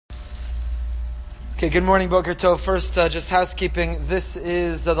Okay, good morning, Boker Tov. First, just housekeeping. This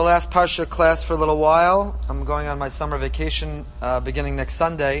is the last Parsha class for a little while. I'm going on my summer vacation beginning next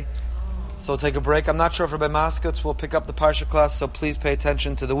Sunday, so we'll take a break. I'm not sure if Rabbi Maskutz will pick up the Parsha class, so please pay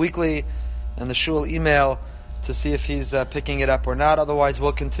attention to the weekly and the shul email to see if he's picking it up or not. Otherwise,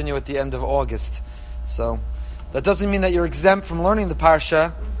 we'll continue at the end of August. So that doesn't mean that you're exempt from learning the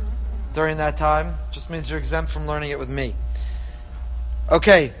Parsha during that time. It just means you're exempt from learning it with me.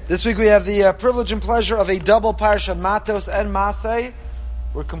 Okay, this week we have the privilege and pleasure of a double parsha, Matos and Masei.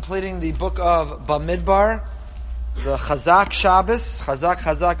 We're completing the book of Bamidbar. It's a Chazak Shabbos, Chazak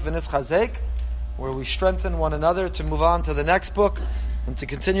V'nis Chazek, where we strengthen one another to move on to the next book and to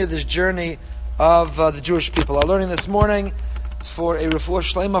continue this journey of the Jewish people. Our learning this morning is for a refuah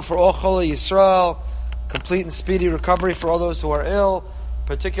shlema for all Cholei Yisrael, complete and speedy recovery for all those who are ill. In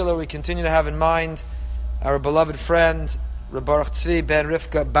particular, we continue to have in mind our beloved friend, Baruch Tzvi ben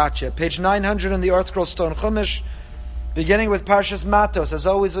Rivka Batya. Page 900 in the ArtScroll Stone Chumash, beginning with Parshas Matos. As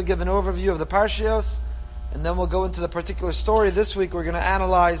always, we'll give an overview of the Parshios, and then we'll go into the particular story. This week, we're going to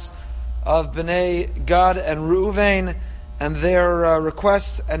analyze of Bnei Gad and Reuven and their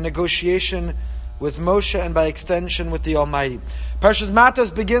request and negotiation with Moshe and by extension with the Almighty. Parshas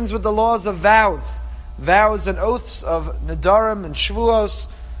Matos begins with the laws of vows and oaths of Nedarim and Shvuos.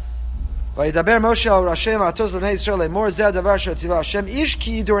 Vayidaber Moshe al Rashem atos l'nei Yisrael lemor zeh hadavar asher tzivah Hashem ish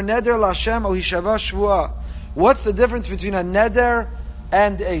ki yidur neder l'Hashem o hishava shvua. What's the difference between a neder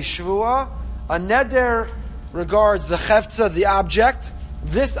and a shvua? A neder regards the chefza, the object.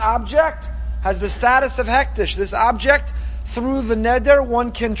 This object has the status of hektish. This object, through the neder,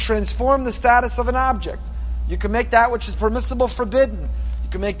 one can transform the status of an object. You can make that which is permissible forbidden. You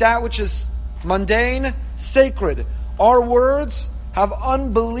can make that which is mundane sacred. Our words have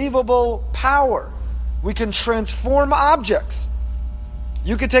unbelievable power. We can transform objects.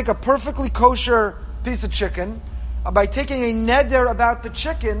 You could take a perfectly kosher piece of chicken, and by taking a neder about the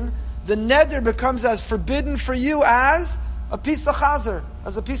chicken, the neder becomes as forbidden for you as a piece of chazer,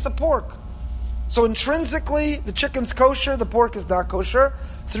 as a piece of pork. So intrinsically, the chicken's kosher, the pork is not kosher.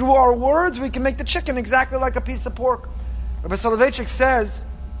 Through our words, we can make the chicken exactly like a piece of pork. Rabbi Soloveitchik says,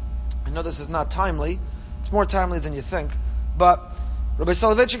 I know this is not timely, it's more timely than you think, but Rabbi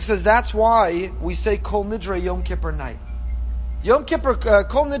Soloveitchik says that's why we say Kol Nidre Yom Kippur night. Kol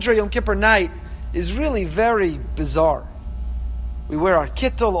Nidre Yom Kippur night is really very bizarre. We wear our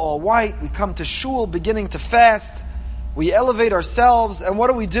kittel all white, we come to shul beginning to fast, we elevate ourselves, and what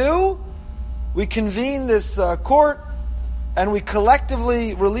do? We convene this court, and we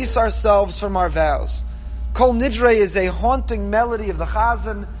collectively release ourselves from our vows. Kol Nidre is a haunting melody of the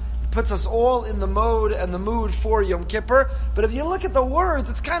Chazan, puts us all in the mode and the mood for Yom Kippur. But if you look at the words,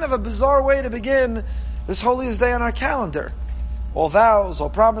 it's kind of a bizarre way to begin this holiest day on our calendar. All vows, all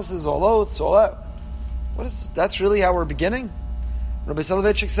promises, all oaths, all that. That's really how we're beginning? Rabbi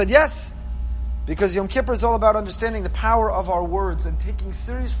Soloveitchik said yes, because Yom Kippur is all about understanding the power of our words and taking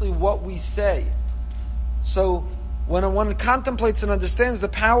seriously what we say. So when one contemplates and understands the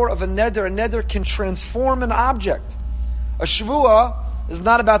power of a neder can transform an object. A shvuah is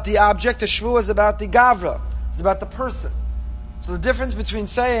not about the object. A shvuah is about the gavra. It's about the person. So the difference between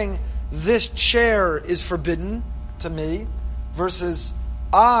saying this chair is forbidden to me versus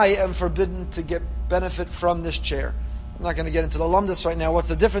I am forbidden to get benefit from this chair. I'm not going to get into the lumdus right now. What's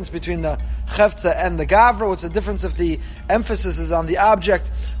the difference between the chefza and the gavra? What's the difference if the emphasis is on the object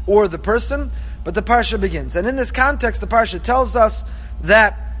or the person? But the parsha begins. And in this context, the parsha tells us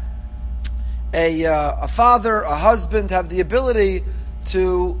that a father, a husband have the ability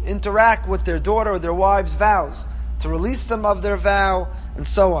to interact with their daughter or their wife's vows, to release them of their vow, and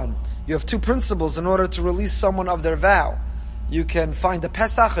so on. You have two principles in order to release someone of their vow. You can find a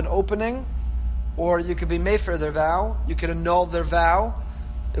Pesach, an opening, or you could be mefer their vow. You can annul their vow.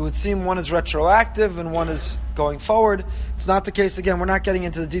 It would seem one is retroactive and one is going forward. It's not the case. Again, we're not getting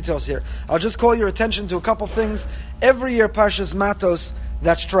into the details here. I'll just call your attention to a couple things every year, Parshas Matos,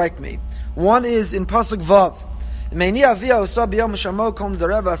 that strike me. One is in Pasuk Vav. Meini avia osa biyom shamo kol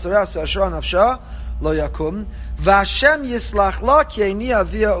nidare v'asareh asher nafsha lo yakum v'Hashem yislach la ki eini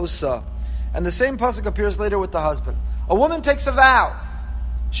avia osa. And the same pasuk appears later with the husband. A woman takes a vow.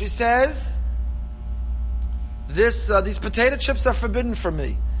 She says, these potato chips are forbidden for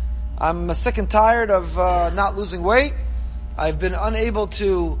me. I'm sick and tired of not losing weight. I've been unable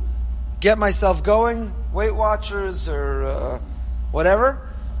to get myself going, Weight Watchers or whatever.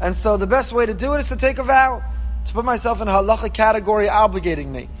 And so the best way to do it is to take a vow, to put myself in a halacha category obligating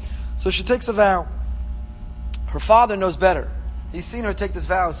me. So she takes a vow. Her father knows better. He's seen her take this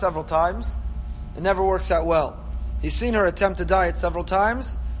vow several times. It never works out well. He's seen her attempt to diet several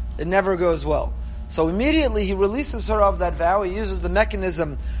times. It never goes well. So immediately he releases her of that vow. He uses the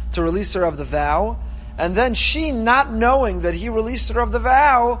mechanism to release her of the vow. And then she, not knowing that he released her of the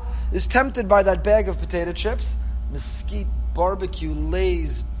vow, is tempted by that bag of potato chips. Mesquite, barbecue,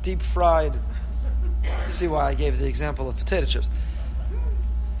 Lay's, deep fried. You see why I gave the example of potato chips.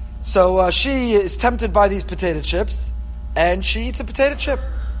 So she is tempted by these potato chips, and she eats a potato chip.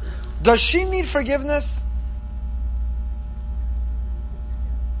 Does she need forgiveness?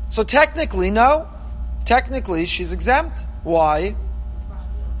 So technically, no. Technically, she's exempt. Why?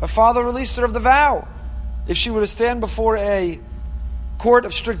 Her father released her of the vow. If she were to stand before a court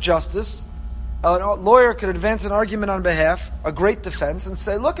of strict justice, a lawyer could advance an argument on behalf, a great defense, and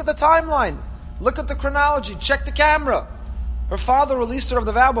say, look at the timeline, look at the chronology, check the camera. Her father released her of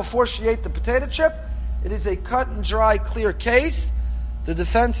the vow before she ate the potato chip. It is a cut and dry, clear case. The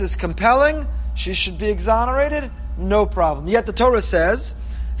defense is compelling. She should be exonerated. No problem. Yet the Torah says,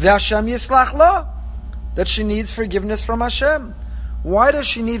 V'Hashem yislach la, that she needs forgiveness from Hashem. Why does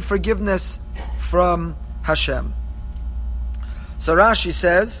she need forgiveness from Hashem? So Rashi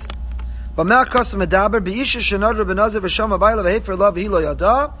says, "B'meh kosem medaber b'isha shenadra b'nazir v'sham abayla v'hefer lav hilo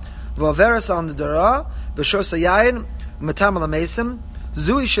yada v'averes al nedara v'shos hayayin u'metam al hamesim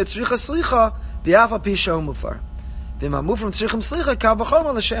zui shetzricha slicha v'afa pi shehu mufar v'mamufrim tzrichim slicha ka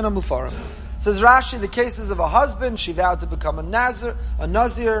b'chol l'she'ena mufarim." Says Rashi, the cases of a husband, she vowed to become a nazir.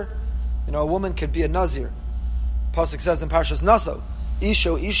 A woman could be a nazir. Pasuk says in Parshas Naso,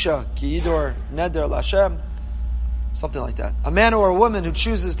 Isha ki idor neder l'Hashem, something like that. A man or a woman who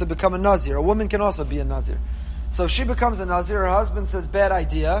chooses to become a nazir. A woman can also be a nazir. So if she becomes a nazir, her husband says, bad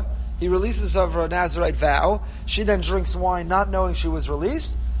idea. He releases of her Nazirite vow. She then drinks wine not knowing she was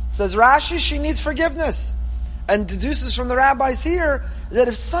released. Says Rashi, she needs forgiveness. And deduces from the rabbis here that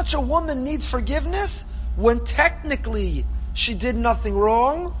if such a woman needs forgiveness, when technically she did nothing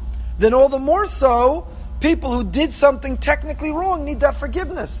wrong, then all the more so, people who did something technically wrong need that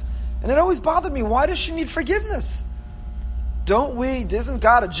forgiveness. And it always bothered me, why does she need forgiveness? Isn't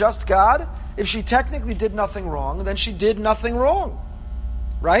God a just God? If she technically did nothing wrong, then she did nothing wrong.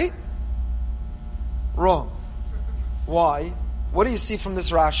 Right? Wrong. Why? What do you see from this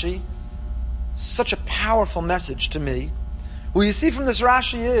Rashi? Such a powerful message to me. What you see from this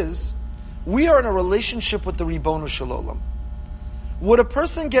Rashi is, we are in a relationship with the Ribono Shel Olam. Would a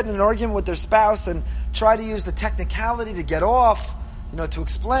person get in an argument with their spouse and try to use the technicality to get off, to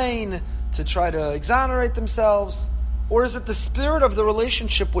explain, to try to exonerate themselves? Or is it the spirit of the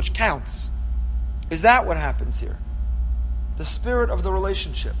relationship which counts? Is that what happens here? The spirit of the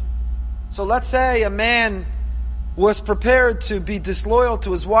relationship. So let's say a man was prepared to be disloyal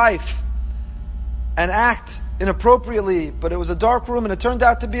to his wife and act inappropriately, but it was a dark room and it turned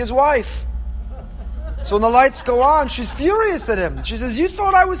out to be his wife. So when the lights go on, she's furious at him. She says, you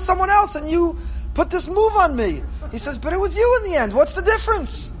thought I was someone else and you put this move on me. He says, but it was you in the end. What's the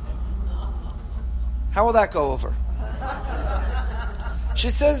difference? How will that go over? He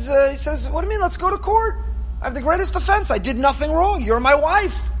says, what do you mean? Let's go to court. I have the greatest defense. I did nothing wrong. You're my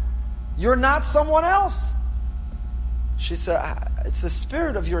wife. You're not someone else. She said, it's the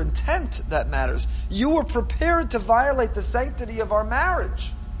spirit of your intent that matters. You were prepared to violate the sanctity of our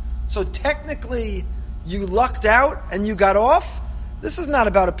marriage. So technically, you lucked out and you got off. This is not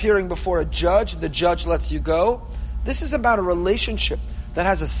about appearing before a judge. The judge lets you go. This is about a relationship that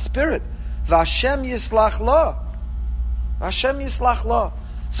has a spirit. V'Hashem yislach la. V'Hashem yislach la.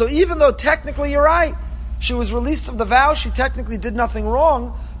 So even though technically you're right, she was released of the vow, she technically did nothing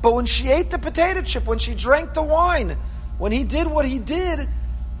wrong, but when she ate the potato chip, when she drank the wine, when he did what he did,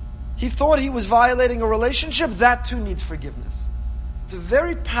 he thought he was violating a relationship, that too needs forgiveness. It's a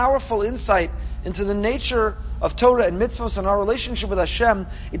very powerful insight into the nature of Torah and mitzvahs and our relationship with Hashem.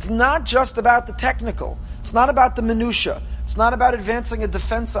 It's not just about the technical. It's not about the minutia. It's not about advancing a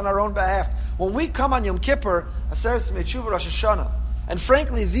defense on our own behalf. When we come on Yom Kippur, Aseret Yemei Tshuva, Rosh Hashanah, and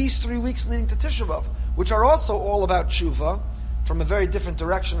frankly, these 3 weeks leading to Tisha B'Av, which are also all about tshuva, from a very different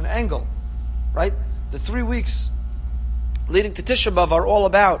direction and angle, right? The 3 weeks leading to Tisha B'Av are all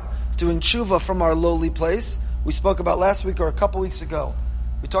about doing tshuva from our lowly place. We spoke about last week or a couple weeks ago.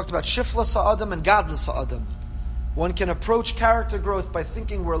 We talked about Shifla Sa'adam and Gadla Sa'adam. One can approach character growth by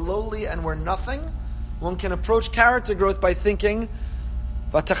thinking we're lowly and we're nothing. One can approach character growth by thinking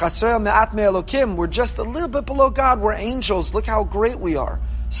we're just a little bit below God. We're angels. Look how great we are.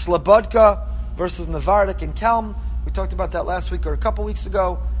 Slabodka versus Navardik and Kelm. We talked about that last week or a couple weeks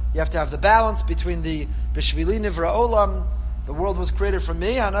ago. You have to have the balance between the Bishvili Nivra Olam, the world was created for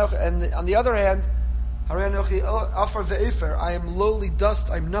me, and on the other hand, I am lowly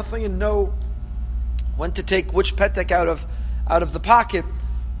dust, I'm nothing, and know when to take which petek out of the pocket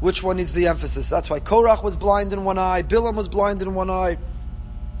which one needs the emphasis. That's why Korach was blind in one eye, Bilam was blind in one eye.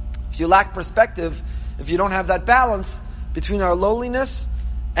 If you lack perspective, if you don't have that balance between our lowliness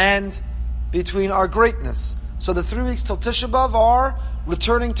and between our greatness. So the 3 weeks till Tisha B'Av are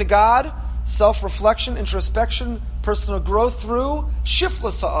returning to God, self-reflection, introspection, personal growth through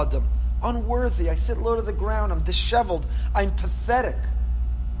shiflas ha'adam. Unworthy. I sit low to the ground. I'm disheveled. I'm pathetic.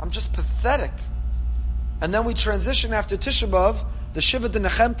 I'm just pathetic. And then we transition after Tisha B'Av. The Shiva de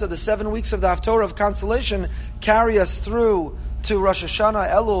Nechemta, the 7 weeks of the Haftorah of consolation, carry us through to Rosh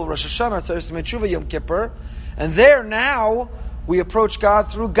Hashanah, Elul, Rosh Hashanah, Tzeres Tshuva, Yom Kippur. And there now, we approach God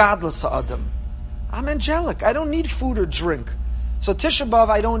through godless ha'adam. I'm angelic. I don't need food or drink. So Tisha B'Av,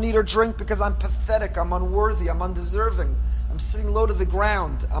 I don't need or drink because I'm pathetic, I'm unworthy, I'm undeserving. I'm sitting low to the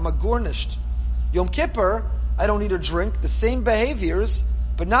ground. I'm agornished. Yom Kippur, I don't eat or drink. The same behaviors,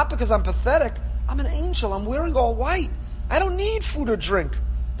 but not because I'm pathetic. I'm an angel. I'm wearing all white. I don't need food or drink.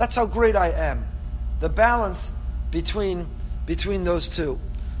 That's how great I am. The balance between those two.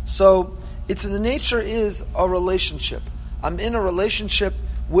 So the nature is a relationship. I'm in a relationship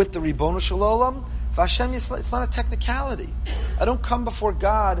with the Ribono Shel Olam. Vashem, it's not a technicality. I don't come before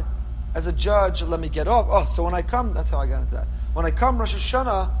God as a judge and let me get off. Oh, so when I come, that's how I got into that. When I come Rosh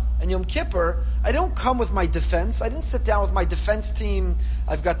Hashanah and Yom Kippur, I don't come with my defense. I didn't sit down with my defense team.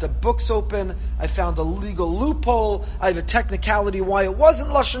 I've got the books open. I found a legal loophole. I have a technicality why it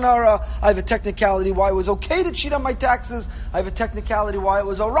wasn't Lashon Hara. I have a technicality why it was okay to cheat on my taxes. I have a technicality why it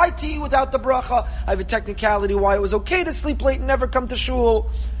was all right to eat without the bracha. I have a technicality why it was okay to sleep late and never come to shul.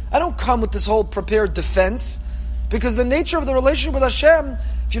 I don't come with this whole prepared defense. Because the nature of the relationship with Hashem,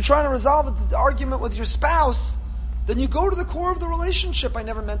 if you're trying to resolve the argument with your spouse, then you go to the core of the relationship. I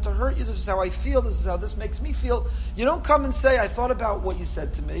never meant to hurt you. This is how I feel. This is how this makes me feel. You don't come and say, I thought about what you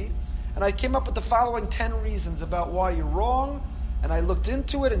said to me, and I came up with the following 10 reasons about why you're wrong, and I looked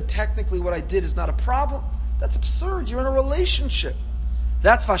into it, and technically what I did is not a problem. That's absurd. You're in a relationship.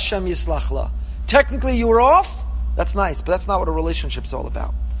 That's Vashem Yislach La. Technically you were off. That's nice, but that's not what a relationship's all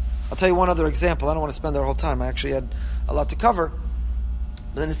about. I'll tell you one other example. I don't want to spend our whole time. I actually had a lot to cover.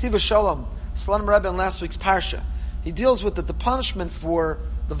 But the Nesiva Shalom, Slonim Rebbe in last week's Parsha, he deals with that the punishment for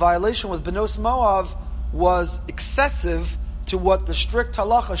the violation with Benos Moav was excessive to what the strict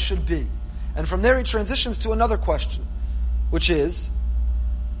halacha should be. And from there he transitions to another question, which is,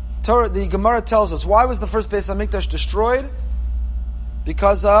 the Gemara tells us, why was the first Beis HaMikdash destroyed?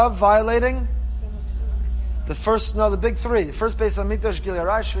 Because of violating the big three. The first Beis HaMikdash, Gilui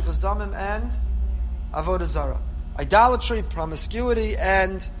Arayos, Shfichus Damim, and Avodah Zarah. Idolatry, promiscuity,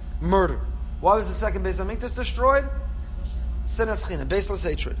 and murder. Why was the second Beis HaMikdash destroyed? Sinas Chinam, baseless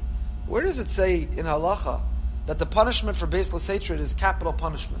hatred. Where does it say in halacha that the punishment for baseless hatred is capital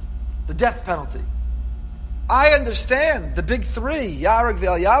punishment? The death penalty. I understand the big three, Yareg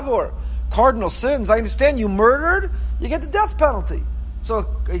Ve'al Yavor, cardinal sins. I understand you murdered, you get the death penalty.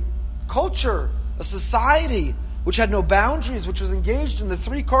 So a culture, a society which had no boundaries, which was engaged in the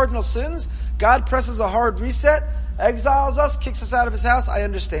three cardinal sins, God presses a hard reset, exiles us, kicks us out of his house. I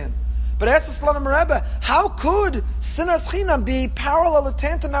understand. But ask the Slonim Rebbe, how could Sinas Chinam be parallel or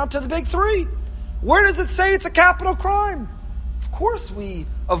tantamount to the big three? Where does it say it's a capital crime? Of course we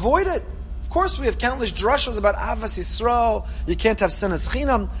avoid it. Of course we have countless drushos about Avas Yisrael. You can't have Sinas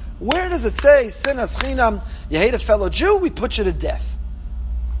Chinam. Where does it say Sinas Chinam? You hate a fellow Jew, we put you to death.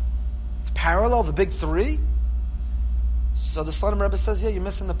 It's parallel, the big three. So the Slonim Rebbe says, you're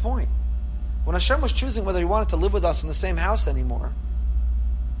missing the point. When Hashem was choosing whether he wanted to live with us in the same house anymore,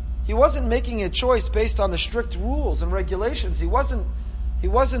 he wasn't making a choice based on the strict rules and regulations. He wasn't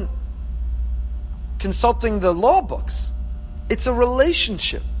consulting the law books. It's a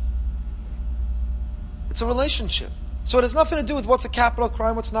relationship. It's a relationship. So it has nothing to do with what's a capital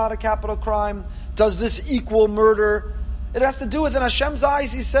crime, what's not a capital crime. Does this equal murder? It has to do with, in Hashem's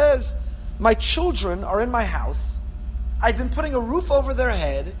eyes, he says, my children are in my house. I've been putting a roof over their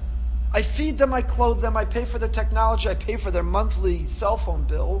head. I feed them, I clothe them, I pay for their technology, I pay for their monthly cell phone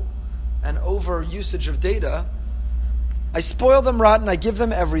bill and over usage of data. I spoil them rotten, I give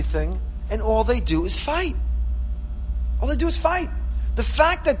them everything, and all they do is fight. All they do is fight. The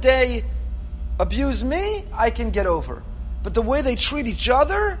fact that they abuse me, I can get over. But the way they treat each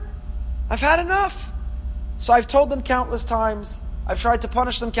other, I've had enough. So I've told them countless times, I've tried to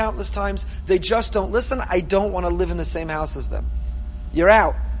punish them countless times, they just don't listen. I don't want to live in the same house as them. You're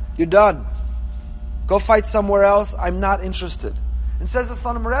out. You're done. Go fight somewhere else. I'm not interested. And says the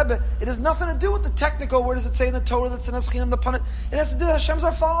Slonim Rebbe, it has nothing to do with the technical. Where does it say in the Torah that Sinas Chinam the punishment? It has to do with Hashem's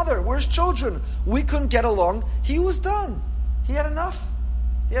our Father. We're His children. We couldn't get along. He was done. He had enough.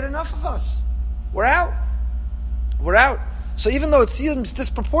 He had enough of us. We're out. We're out. So even though it seems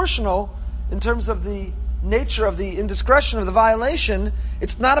disproportional in terms of the nature of the indiscretion of the violation,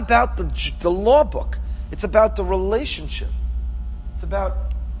 it's not about the law book. It's about the relationship. It's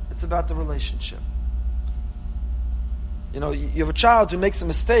about the relationship. You have a child who makes a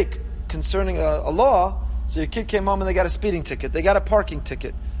mistake concerning a law. So your kid came home and they got a speeding ticket. They got a parking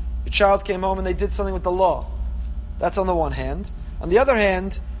ticket. Your child came home and they did something with the law. That's on the one hand. On the other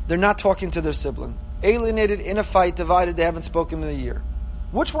hand, they're not talking to their sibling. Alienated, in a fight, divided, they haven't spoken in a year.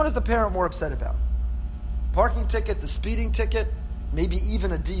 Which one is the parent more upset about? Parking ticket, the speeding ticket, maybe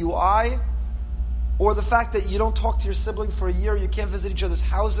even a DUI, or the fact that you don't talk to your sibling for a year, you can't visit each other's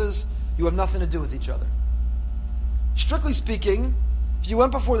houses, you have nothing to do with each other. Strictly speaking, if you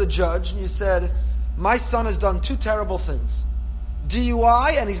went before the judge and you said, my son has done 2 terrible things,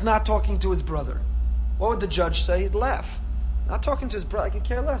 DUI and he's not talking to his brother, what would the judge say? He'd laugh. Not talking to his brother, I could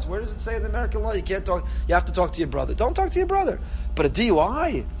care less. Where does it say in the American law you can't talk? You have to talk to your brother. Don't talk to your brother. But a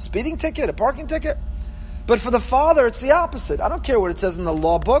DUI, speeding ticket, a parking ticket. But for the father, it's the opposite. I don't care what it says in the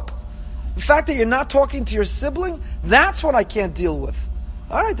law book. The fact that you're not talking to your sibling, that's what I can't deal with.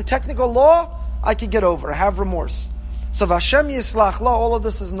 All right, the technical law, I can get over. I have remorse. So Vashem Yislach La, all of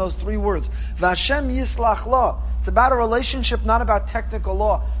this is in those 3 words. Vashem Yislach La. It's about a relationship, not about technical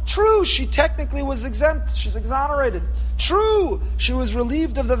law. True, she technically was exempt. She's exonerated. True, she was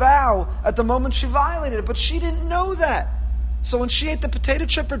relieved of the vow at the moment she violated it, but she didn't know that. So when she ate the potato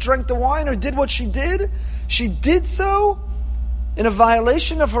chip or drank the wine or did what she did so in a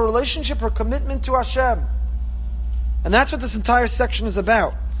violation of her relationship, her commitment to Hashem. And that's what this entire section is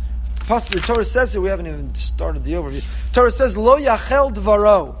about. The Torah says here, we haven't even started the overview. The Torah says, Lo yachel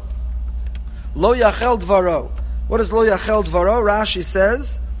dvaro. Lo yachel dvaro. What is Lo yachel dvaro? Rashi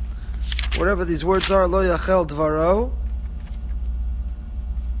says, whatever these words are, Lo yachel dvaro.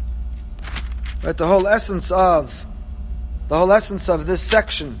 Right, the whole essence of this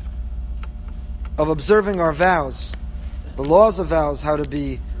section of observing our vows, the laws of vows, how to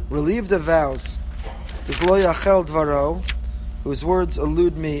be relieved of vows, is Lo yachel dvaro, whose words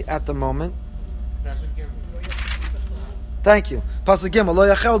elude me at the moment. Thank you. Pasuk Gimel, Lo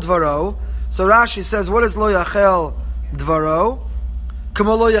yachel dvaro. So Rashi says, what is Lo yachel dvaro?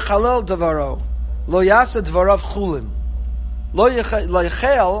 Kamo lo yachalel dvaro. Lo yasa dvarav chulin. Lo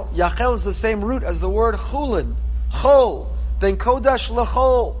yachel is the same root as the word chulin. Chol. Ben kodesh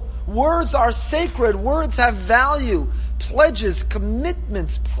lechol. Words are sacred. Words have value. Pledges,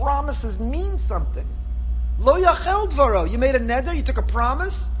 commitments, promises mean something. Lo yachel dvaro. You made a neder, you took a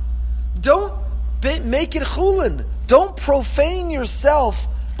promise. Don't make it chulin. Don't profane yourself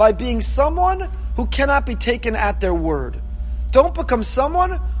by being someone who cannot be taken at their word. Don't become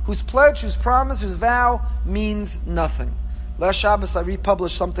someone whose pledge, whose promise, whose vow means nothing. Last Shabbos I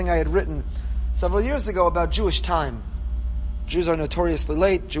republished something I had written several years ago about Jewish time. Jews are notoriously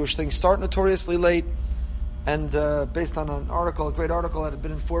late. Jewish things start notoriously late. And based on an article, a great article that had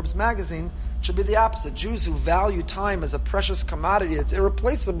been in Forbes magazine, it should be the opposite. Jews who value time as a precious commodity that's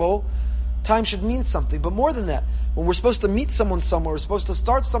irreplaceable, time should mean something. But more than that, when we're supposed to meet someone somewhere, we're supposed to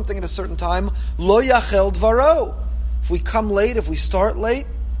start something at a certain time, lo yachel dvaro. If we come late, if we start late,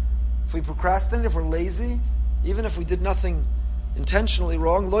 if we procrastinate, if we're lazy, even if we did nothing intentionally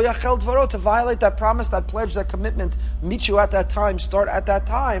wrong, lo yachel dvaro, to violate that promise, that pledge, that commitment, meet you at that time, start at that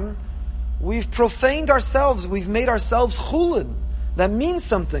time, we've profaned ourselves, we've made ourselves chulin. That means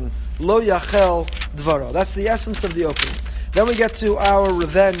something. Lo yachel dvaro. That's the essence of the opening. Then we get to our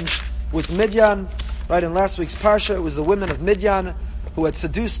revenge with Midian. Right, in last week's parsha, it was the women of Midian who had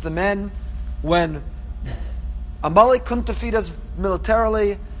seduced the men when Amalek couldn't defeat us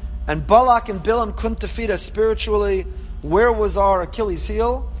militarily, and Balak and Bilam couldn't defeat us spiritually. Where was our Achilles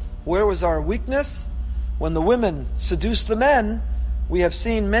heel? Where was our weakness? When the women seduced the men, we have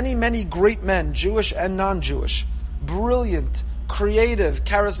seen many, many great men, Jewish and non-Jewish, brilliant, creative,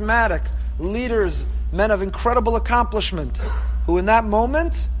 charismatic, leaders, men of incredible accomplishment, who in that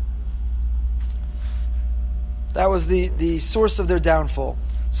moment, that was the source of their downfall.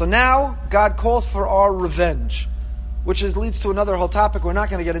 So now, God calls for our revenge, which leads to another whole topic we're not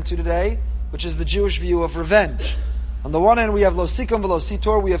going to get into today, which is the Jewish view of revenge. On the one hand, we have lo sikam v'lo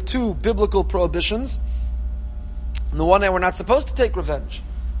sitor. We have 2 biblical prohibitions. On the one hand, we're not supposed to take revenge.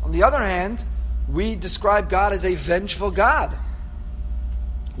 On the other hand, we describe God as a vengeful God.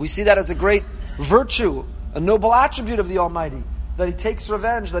 We see that as a great virtue, a noble attribute of the Almighty, that He takes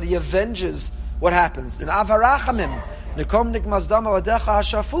revenge, that He avenges what happens. In Avarachamim, Nikom nikmas dam avadecha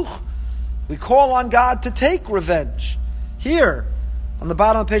hashafuch, we call on God to take revenge. Here, on the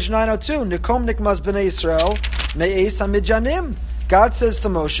bottom of page 902, Nikom nikmas b'nei Yisrael, me'es hamidyanim. God says to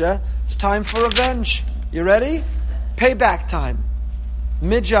Moshe, it's time for revenge. You ready? payback time.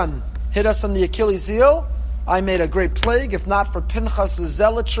 Midian hit us on the Achilles heel. I made a great plague, if not for Pinchas'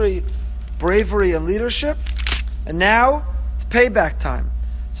 zealotry, bravery, and leadership. And now, it's payback time.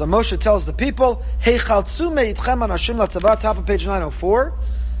 So Moshe tells the people, Heichaltzu me'itchem anashim latzavah, top of page 904.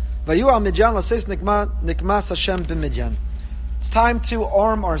 Vayu al Midian laseis nikmas Hashem b'Midian. It's time to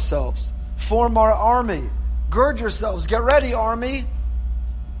arm ourselves. Form our army. Gird yourselves. Get ready, army.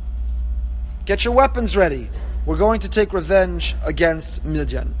 Get your weapons ready. We're going to take revenge against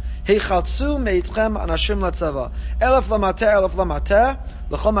Midian. Heichaltzu me'itchem anashim latzavah. Elef lamateh,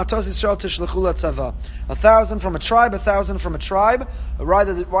 l'chol matos Yisrael tishlechu latzavah. 1,000 from a tribe, 1,000 from a tribe. Why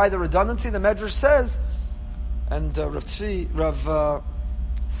the redundancy? The Medrash says, and Rav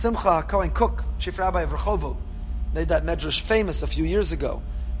Simcha Cohen Cook, chief rabbi of Rehovot, made that Medrash famous a few years ago.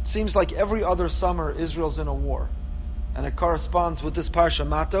 It seems like every other summer Israel's in a war. And it corresponds with this Parsha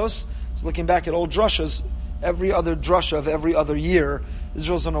Matos. So looking back at old drushas, every other drusha of every other year,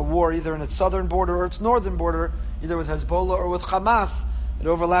 Israel's in a war, either in its southern border or its northern border, either with Hezbollah or with Hamas. It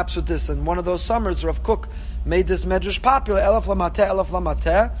overlaps with this. And one of those summers, Rav Kook made this Medrash popular, Elef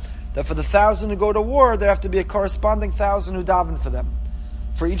Lamateh, that for the 1,000 who go to war, there have to be a corresponding 1,000 who daven for them.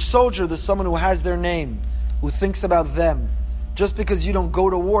 For each soldier, there's someone who has their name, who thinks about them. Just because you don't go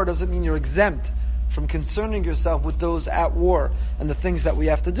to war doesn't mean you're exempt from concerning yourself with those at war and the things that we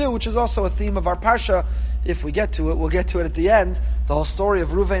have to do, which is also a theme of our Parsha. If we get to it, we'll get to it at the end. The whole story of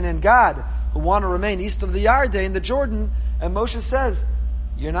Reuven and Gad, who want to remain east of the Yarden, the Jordan, and Moshe says,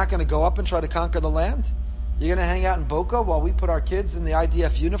 you're not going to go up and try to conquer the land? You're going to hang out in Boca while we put our kids in the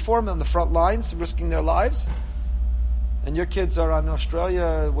IDF uniform on the front lines, risking their lives? And your kids are on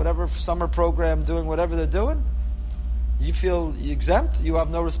Australia, whatever summer program, doing whatever they're doing? You feel exempt? You have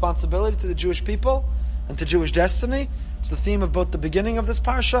no responsibility to the Jewish people and to Jewish destiny? It's the theme of both the beginning of this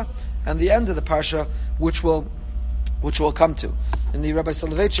Parsha and the end of the Parsha, which we'll come to. In the Rabbi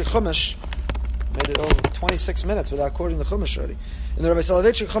Soloveitchik Chumash, made it over 26 minutes without quoting the Chumash already. In the Rabbi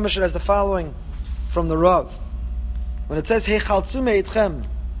Soloveitchik Chumash, it has the following from the Rav. When it says, Heichaltzu me'itchem,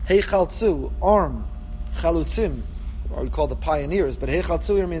 Heichaltzu, arm, Chalutzim, or we call the pioneers, but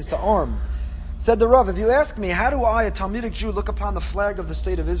Heichaltzu here means to arm. Said the Rav, if you ask me, how do I, a Talmudic Jew, look upon the flag of the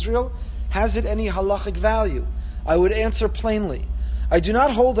state of Israel? Has it any halachic value? I would answer plainly. I do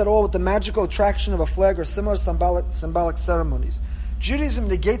not hold at all with the magical attraction of a flag or similar symbolic ceremonies. Judaism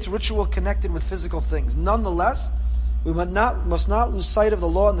negates ritual connected with physical things. Nonetheless, we must not lose sight of the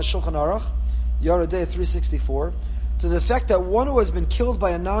law in the Shulchan Aruch, Yoreh De'ah 364, to the effect that one who has been killed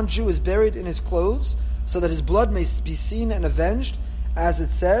by a non-Jew is buried in his clothes, so that his blood may be seen and avenged, as it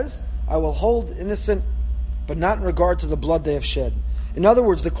says, I will hold innocent, but not in regard to the blood they have shed. In other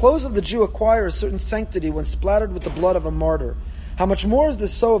words, the clothes of the Jew acquire a certain sanctity when splattered with the blood of a martyr. How much more is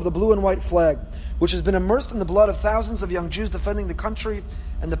this so of the blue and white flag, which has been immersed in the blood of thousands of young Jews defending the country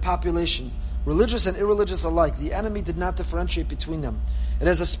and the population, religious and irreligious alike. The enemy did not differentiate between them. It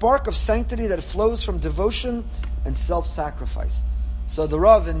has a spark of sanctity that flows from devotion and self-sacrifice. So the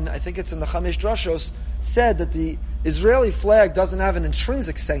Rav, and I think it's in the Chamesh Drashos, said that the Israeli flag doesn't have an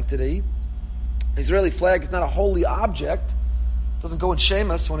intrinsic sanctity. The Israeli flag is not a holy object. It doesn't go and shame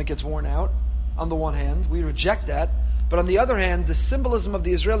us when it gets worn out. On the one hand, we reject that. But on the other hand, the symbolism of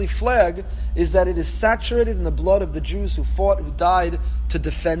the Israeli flag is that it is saturated in the blood of the Jews who fought, who died to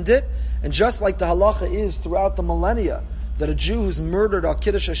defend it. And just like the halacha is throughout the millennia, that a Jew who's murdered al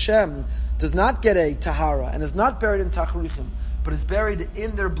Kiddush Hashem does not get a tahara and is not buried in tachrichim, but is buried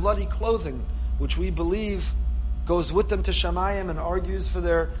in their bloody clothing, which we believe goes with them to Shamayim and argues for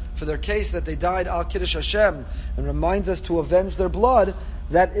their case that they died al Kiddush Hashem and reminds us to avenge their blood.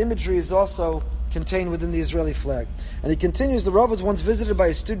 That imagery is also contained within the Israeli flag. And he continues, the Rav was once visited by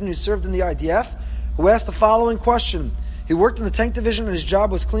a student who served in the IDF, who asked the following question. He worked in the tank division and his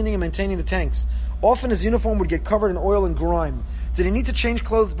job was cleaning and maintaining the tanks. Often his uniform would get covered in oil and grime. Did he need to change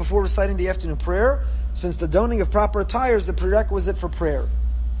clothes before reciting the afternoon prayer? Since the donning of proper attire is a prerequisite for prayer.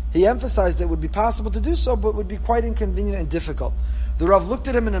 He emphasized it would be possible to do so, but would be quite inconvenient and difficult. The Rav looked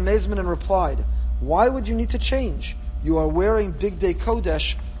at him in amazement and replied, why would you need to change? You are wearing Bigdei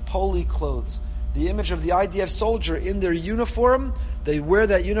Kodesh, holy clothes. The image of the IDF soldier in their uniform, they wear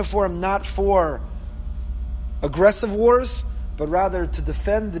that uniform not for aggressive wars, but rather to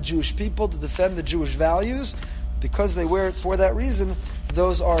defend the Jewish people, to defend the Jewish values. Because they wear it for that reason,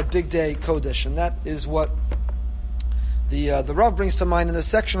 those are Bigdei Kodesh. And that is what the Rav brings to mind in the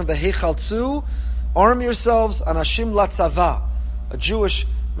section of the Heichaltzu, arm yourselves, anashim latzava. A Jewish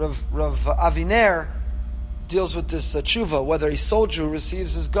Rav Aviner deals with this tshuva, whether a soldier who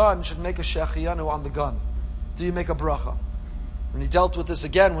receives his gun should make a shechiyanu on the gun. Do you make a bracha? When he dealt with this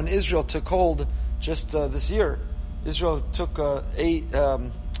again, when Israel took hold just this year Israel took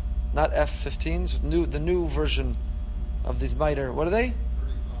not F-15s, the new version of these miter. What are they?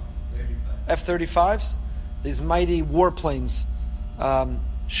 F-35s. These mighty warplanes.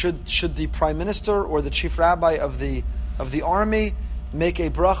 Should the prime minister or the chief rabbi of the army make a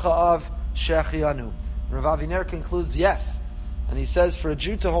bracha of Shechianu? Rav Aviner concludes yes, and he says for a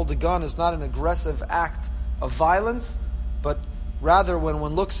Jew to hold a gun is not an aggressive act of violence, but rather when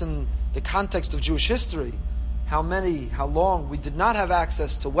one looks in the context of Jewish history, how long we did not have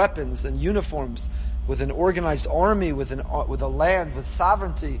access to weapons and uniforms, with an organized army, with a land, with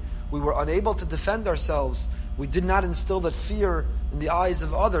sovereignty. We were unable to defend ourselves. We did not instill that fear in the eyes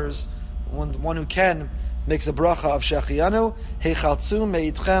of others. One who can makes a bracha of Shechianu, Heichaltzu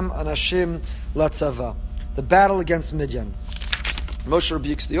meitchem anashim latzava. The battle against Midian. Moshe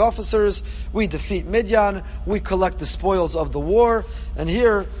rebukes the officers. We defeat Midian. We collect the spoils of the war. And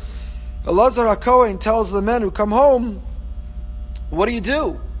here, Elazar HaKohen tells the men who come home, what do you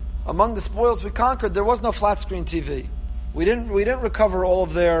do? Among the spoils we conquered, there was no flat screen TV. We didn't recover all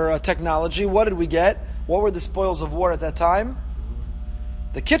of their technology. What did we get? What were the spoils of war at that time?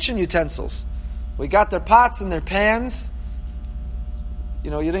 The kitchen utensils. We got their pots and their pans.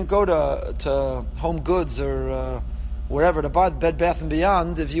 You didn't go to Home Goods or wherever to buy Bed Bath &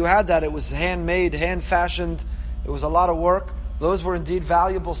 Beyond. If you had that, it was handmade, hand-fashioned. It was a lot of work. Those were indeed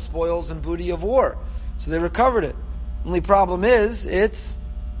valuable spoils and booty of war. So they recovered it. Only problem is, it's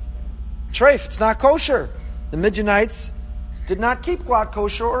treif. It's not kosher. The Midianites did not keep glot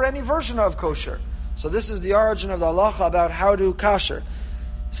kosher or any version of kosher. So this is the origin of the halacha about how to kasher.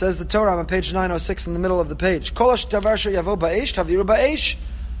 Says the Torah on page 906 in the middle of the page.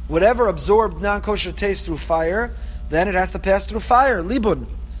 Whatever absorbed non-kosher taste through fire, then it has to pass through fire, libun.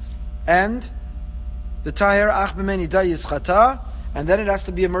 And the tahir ach b'meni da yischata, and then it has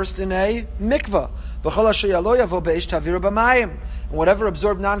to be immersed in a mikvah. And whatever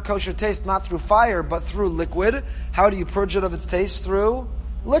absorbed non-kosher taste, not through fire, but through liquid, how do you purge it of its taste? Through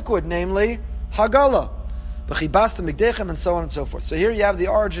liquid, namely hagala. And so on and so forth. So here you have the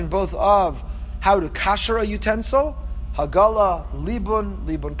origin both of how to kasher a utensil, hagala,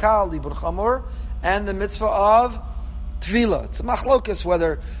 libun kal, libun chamur, and the mitzvah of tefillah. It's a machlokus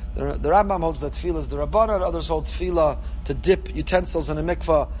whether the Rambam holds that tefillah is the Rabbanah, others hold tefillah to dip utensils in a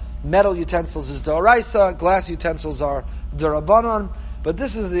mikvah. Metal utensils is d'oraisa, glass utensils are d'Rabbanan. But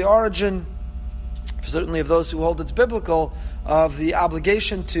this is the origin, certainly of those who hold it's biblical, of the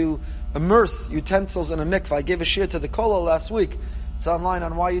obligation to immerse utensils in a mikvah. I gave a shir to the Kollel last week. It's online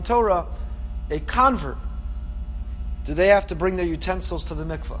on YU Torah. A convert, do they have to bring their utensils to the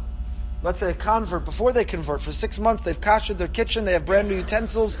mikvah? Let's say a convert, before they convert, for 6 months they've kashered their kitchen, they have brand new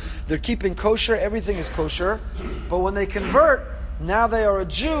utensils, they're keeping kosher, everything is kosher. But when they convert, now they are a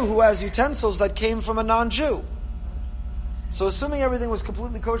Jew who has utensils that came from a non-Jew. So assuming everything was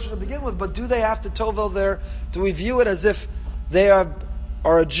completely kosher to begin with, but do they have to tovel do we view it as if they are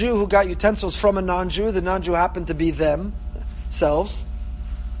a Jew who got utensils from a non-Jew, the non-Jew happened to be themselves?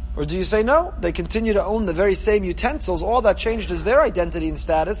 Or do you say no, they continue to own the very same utensils, all that changed is their identity and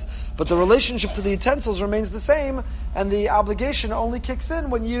status, but the relationship to the utensils remains the same, and the obligation only kicks in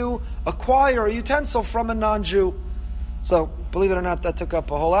when you acquire a utensil from a non-Jew. So, believe it or not, that took up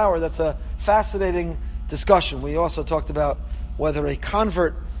a whole hour. That's a fascinating discussion. We also talked about whether a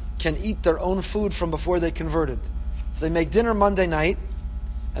convert can eat their own food from before they converted. If they make dinner Monday night,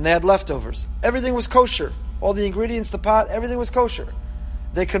 and they had leftovers, everything was kosher. All the ingredients, the pot, everything was kosher.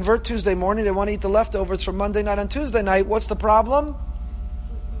 They convert Tuesday morning, they want to eat the leftovers from Monday night and Tuesday night. What's the problem?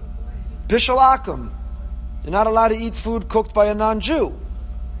 Bishul Akum. You're not allowed to eat food cooked by a non-Jew.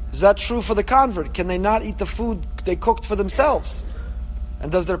 Is that true for the convert? Can they not eat the food they cooked for themselves?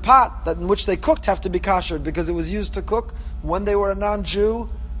 And does their pot in which they cooked have to be kashered because it was used to cook when they were a non-Jew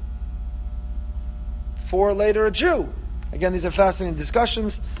for later a Jew? Again, these are fascinating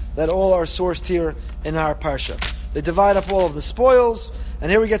discussions that all are sourced here in our parsha. They divide up all of the spoils,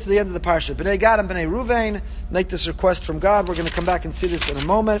 and here we get to the end of the parsha. Bnei Gad and Bnei Ruvain make this request from God. We're going to come back and see this in a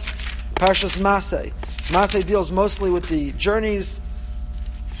moment. Parshas Masei. Masei deals mostly with the journeys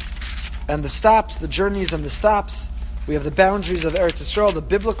and the stops, the journeys and the stops. We have the boundaries of Eretz Yisrael, the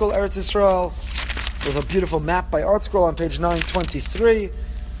biblical Eretz Yisrael, with a beautiful map by ArtScroll on page 923.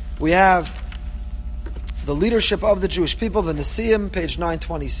 We have the leadership of the Jewish people, the Nesiim, page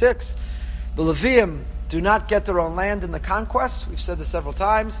 926. The Leviim do not get their own land in the conquest. We've said this several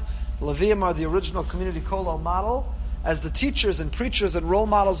times. The Leviim are the original community kollel model. As the teachers and preachers and role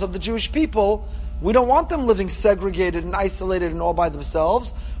models of the Jewish people, we don't want them living segregated and isolated and all by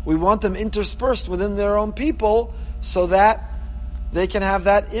themselves. We want them interspersed within their own people so that they can have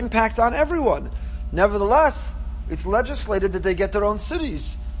that impact on everyone. Nevertheless, it's legislated that they get their own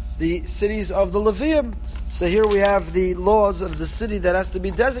cities, the cities of the Levium. So here we have the laws of the city that has to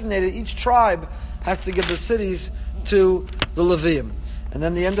be designated. Each tribe has to give the cities to the Levium. And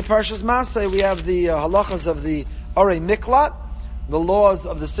then the end of Parshas Maseh, we have the halachas of the Arei Miklat, the laws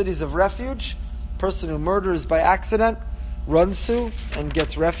of the cities of refuge. Person who murders by accident runs to and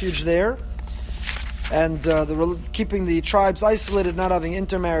gets refuge there. And keeping the tribes isolated, not having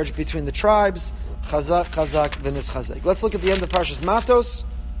intermarriage between the tribes. Chazak, chazak, v'nis chazek. Let's look at the end of Parshas Matos.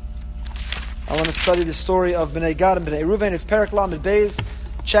 I want to study the story of Bnei Gad and Bnei Ruvain. It's Perek Lamed Beis,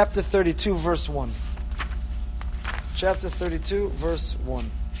 chapter 32, verse 1. Chapter 32, verse 1.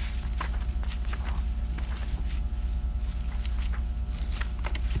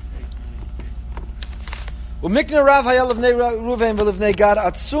 Umikna Rav Hayal Bnei Ruvain v'Livnei Gad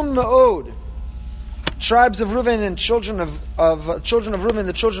atzum me'od. Tribes of Ruvain and children of Ruvain,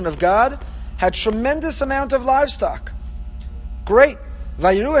 the children of Gad, had tremendous amount of livestock. Great.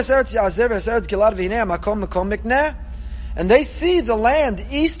 And they see the land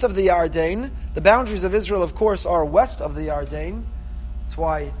east of the Yarden. The boundaries of Israel, of course, are west of the Yarden. That's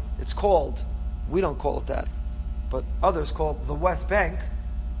why it's called, we don't call it that, but others call it the West Bank.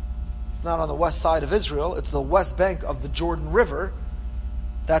 It's not on the west side of Israel, it's the west bank of the Jordan River.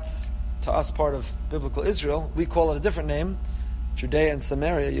 That's, to us, part of biblical Israel. We call it a different name, Judea and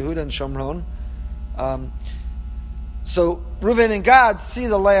Samaria, Yehuda and Shomron. So Reuven and Gad see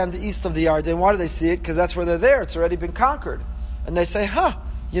the land east of the Yarden. Why do they see it? Because that's where they're there. It's already been conquered. And they say,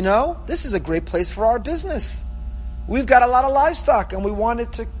 this is a great place for our business. We've got a lot of livestock and we want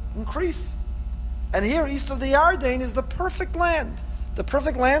it to increase. And here, east of the Yarden, is the perfect land, the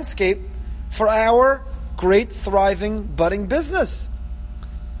perfect landscape for our great, thriving, budding business.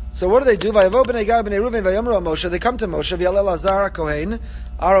 So what do they do? They come to Moshe, Elazar Kohen,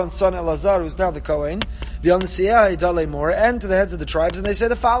 Aaron's son Elazar, who's now the Kohen, and to the heads of the tribes, and they say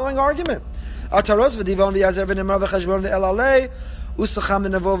the following argument.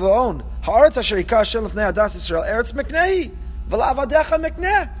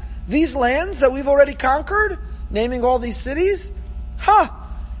 These lands that we've already conquered, naming all these cities,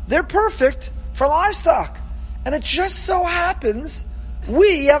 they're perfect for livestock. And it just so happens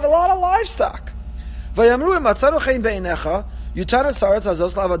we have a lot of livestock. So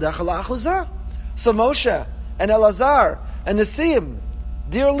Moshe and Elazar and Nesim,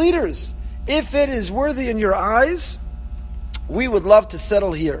 dear leaders, if it is worthy in your eyes, we would love to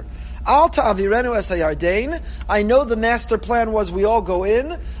settle here. I know the master plan was we all go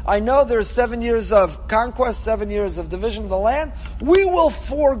in. I know there's 7 years of conquest, 7 years of division of the land. We will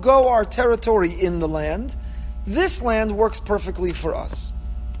forego our territory in the land. This land works perfectly for us.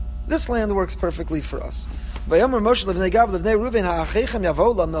 This land works perfectly for us. Rashi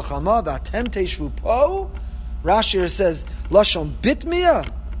says, Lashon bitmia.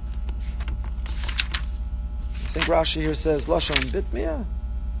 I think Rashi here says, Lashon bitmia.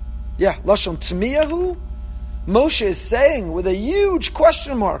 Yeah, Lashon tmiyahu. Moshe is saying with a huge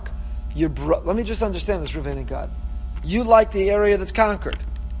question mark, let me just understand this, Reuven and Gad. You like the area that's conquered,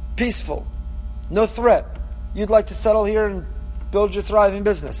 peaceful, no threat. You'd like to settle here and build your thriving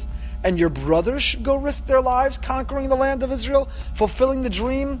business. And your brothers should go risk their lives conquering the land of Israel, fulfilling the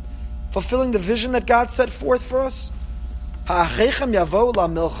dream, fulfilling the vision that God set forth for us. And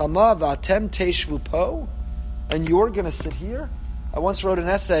you're going to sit here? I once wrote an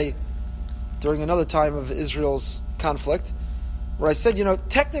essay during another time of Israel's conflict where I said,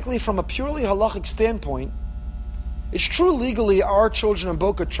 technically from a purely halachic standpoint, it's true legally our children in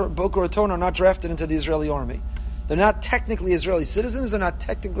Boca Raton are not drafted into the Israeli army. They're not technically Israeli citizens. They're not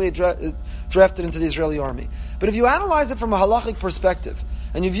technically drafted into the Israeli army. But if you analyze it from a halachic perspective,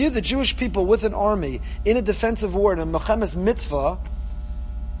 and you view the Jewish people with an army in a defensive war, in a mechemes mitzvah,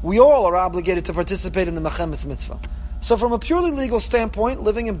 we all are obligated to participate in the mechemes mitzvah. So from a purely legal standpoint,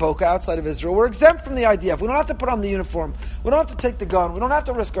 living in Boca, outside of Israel, we're exempt from the IDF. We don't have to put on the uniform. We don't have to take the gun. We don't have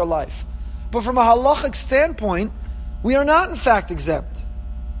to risk our life. But from a halachic standpoint, we are not in fact exempt.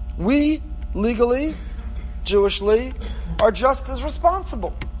 We, legally, Jewishly, are just as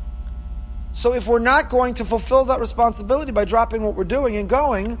responsible. So if we're not going to fulfill that responsibility by dropping what we're doing and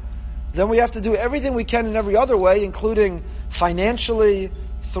going, then we have to do everything we can in every other way, including financially,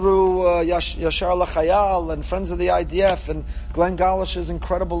 through Yashar L'Chayal and Friends of the IDF and Glenn Galish's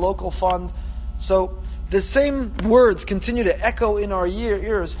incredible local fund. So the same words continue to echo in our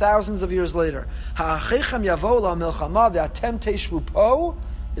ears thousands of years later.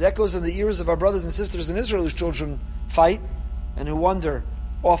 It echoes in the ears of our brothers and sisters in Israel whose children fight and who wonder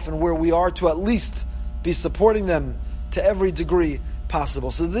often where we are to at least be supporting them to every degree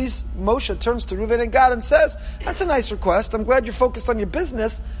possible. So Moshe turns to Reuven and Gad and says, that's a nice request. I'm glad you're focused on your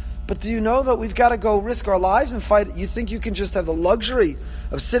business, but do you know that we've got to go risk our lives and fight? You think you can just have the luxury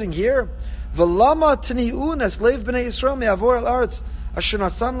of sitting here? V'lama tni'un es leiv b'nei Yisrael me'avor el aretz asher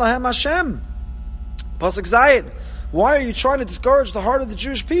nasan lahem Hashem. Pasuk Zayin. Why are you trying to discourage the heart of the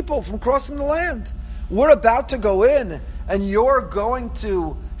Jewish people from crossing the land? We're about to go in, and you're going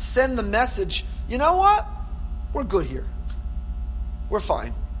to send the message, you know what? We're good here. We're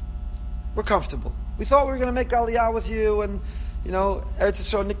fine. We're comfortable. We thought we were going to make Aliyah with you, and, Eretz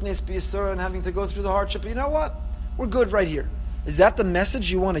Yisrael Niknes B'Yisur and having to go through the hardship. But you know what? We're good right here. Is that the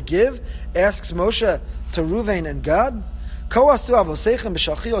message you want to give? Asks Moshe to Reuven and Gad.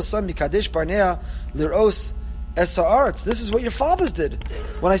 This is what your fathers did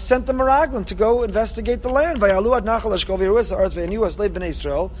when I sent the Meraglim to go investigate the land.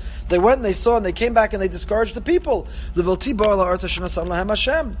 They went and they saw and they came back and they discouraged the people. And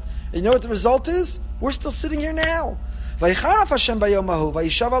you know what the result is? We're still sitting here now. And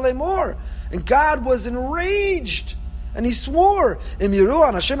God was enraged. And he swore,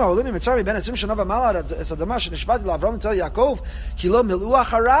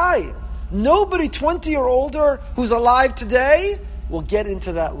 nobody 20 or older who's alive today will get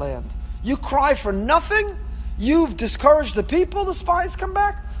into that land. You cry for nothing. You've discouraged the people. The spies come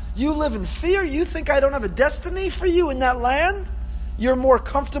back. You live in fear. You think I don't have a destiny for you in that land? You're more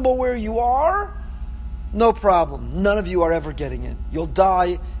comfortable where you are? No problem. None of you are ever getting in. You'll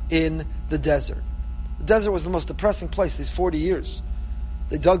die in the desert. The desert was the most depressing place these 40 years.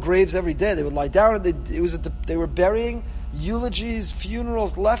 They dug graves every day. They would lie down. They were burying eulogies,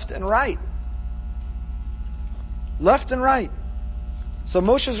 funerals, left and right. Left and right. So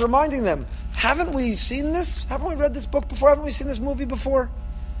Moshe is reminding them, haven't we seen this? Haven't we read this book before? Haven't we seen this movie before?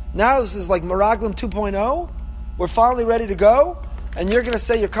 Now this is like Meraglim 2.0. We're finally ready to go. And you're going to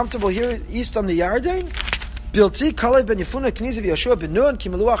say you're comfortable here east on the Yarden? Bilti, Kalei ben Yefuna, Knizi v'Yeshua ben Nun,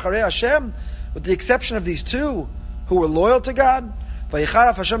 Kimalu acharei Hashem. With the exception of these two who were loyal to God. We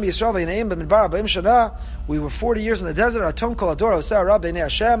were 40 years in the desert.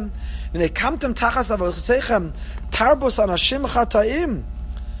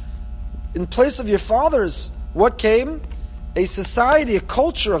 In place of your fathers, what came? A society, a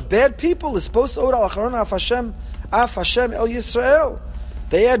culture of bad people is supposed to Hashem El Yisrael.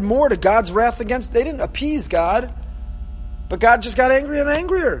 They had more to God's wrath against. They didn't appease God, but God just got angrier and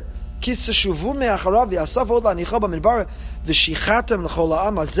angrier. If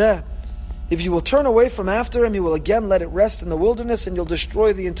you will turn away from after him, you will again let it rest in the wilderness and you'll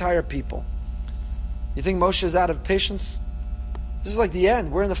destroy the entire people. You think Moshe is out of patience? This is like the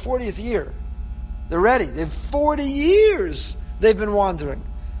end. We're in the 40th year. They're ready. They've 40 years they've been wandering.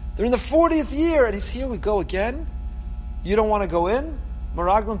 They're in the 40th year and he's here we go again. You don't want to go in?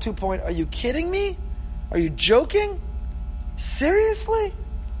 Meraglim 2.0. Are you kidding me? Are you joking? Seriously?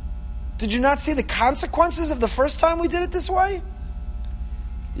 Did you not see the consequences of the first time we did it this way?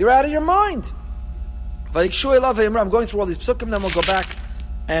 You're out of your mind. I'm going through all these psukim, then we'll go back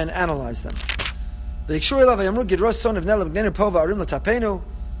and analyze them.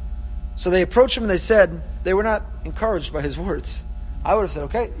 So they approached him and they said, they were not encouraged by his words. I would have said,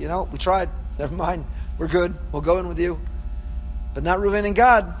 okay, we tried. Never mind. We're good. We'll go in with you. But not Reuven and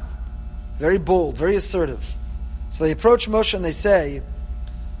Gad. Very bold, very assertive. So they approach Moshe and they say,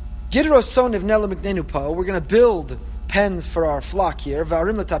 we're going to build pens for our flock here,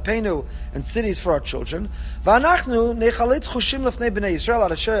 and cities for our children. You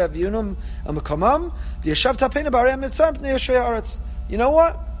know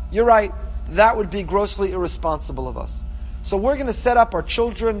what? You're right. That would be grossly irresponsible of us. So we're going to set up our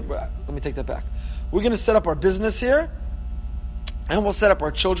children. Let me take that back. We're going to set up our business here, and we'll set up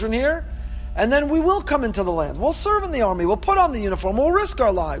our children here. And then we will come into the land. We'll serve in the army. We'll put on the uniform. We'll risk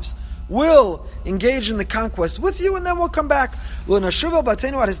our lives. We'll engage in the conquest with you, and then we'll come back. We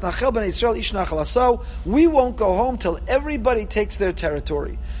won't go home till everybody takes their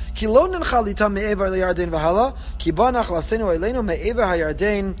territory. We won't inherit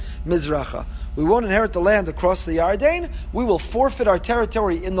the land across the Yarden. We will forfeit our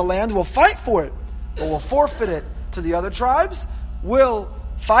territory in the land. We'll fight for it, but we'll forfeit it to the other tribes. We'll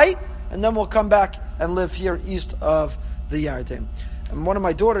fight, and then we'll come back and live here east of the Yarden. And one of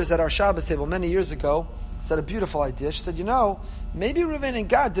my daughters at our Shabbos table many years ago said a beautiful idea. She said, maybe Reuven and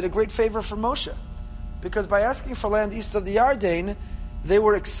Gad did a great favor for Moshe. Because by asking for land east of the Yarden, they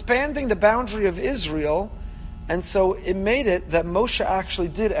were expanding the boundary of Israel, and so it made it that Moshe actually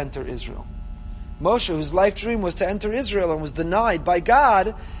did enter Israel. Moshe, whose life dream was to enter Israel and was denied by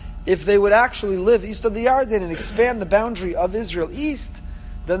God, if they would actually live east of the Yarden and expand the boundary of Israel east,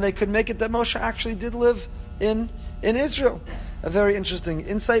 then they could make it that Moshe actually did live in Israel. A very interesting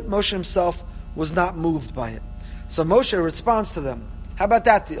insight. Moshe himself was not moved by it. So Moshe responds to them. How about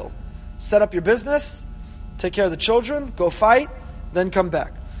that deal? Set up your business, take care of the children, go fight, then come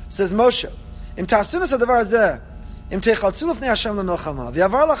back. Says Moshe, Im ta'asunas hadavar hazeh, im techaltzu lefnei Hashem lemilchama,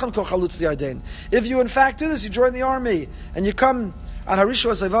 v'yavar lachem kol chalutz Yarden. If you in fact do this, you join the army, and you come on harishu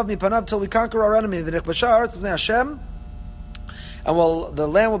asayvav mipanav till we conquer our enemy, v'nechbasha haaretz lefnei Hashem, and the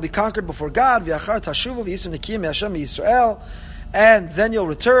land will be conquered before God, v'yachar tashuvu v'yisum nikiyim Hashem Yisrael, and then you'll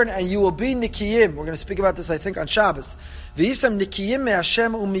return, and you will be nikiyim. We're going to speak about this, I think, on Shabbos. V'yisam nikiyim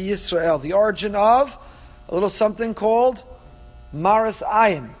Hashem umi Yisrael, the origin of a little something called Maras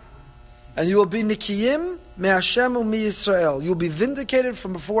Ayin. And you will be nikiyim me Hashem umi Yisrael. You'll be vindicated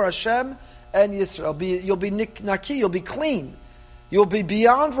from before Hashem and Yisrael. You'll be naki, you'll be clean. You'll be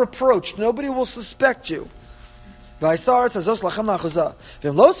beyond reproach. Nobody will suspect you. But if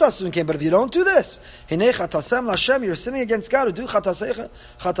you don't do this, you're sinning against God.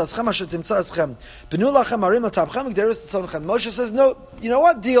 Moshe says, no, you know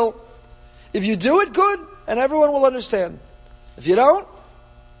what? Deal. If you do it, good, and everyone will understand. If you don't,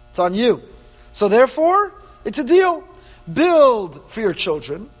 it's on you. So therefore, it's a deal. Build for your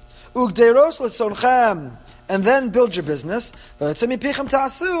children. And then build your business.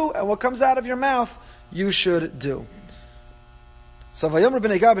 And what comes out of your mouth, you should do. So Vayomer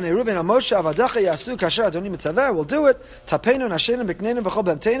b'nei Gad b'nei Reuven Moshe avadacha yasu kasher Adoni mitzaveh. We'll do it. Tapeinu nasheinu b'kneinu v'chol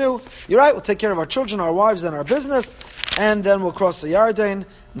b'mteinu. You're right. We'll take care of our children, our wives, and our business, and then we'll cross the Yarden,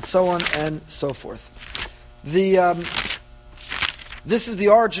 and so on and so forth. This is the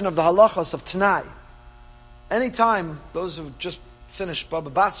origin of the halachas of Tanai. Anytime those who just finished Baba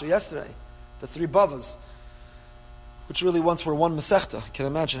Basra yesterday, the 3 Bavas, which really once were one Masechta. I can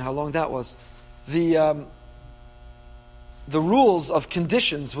imagine how long that was. The rules of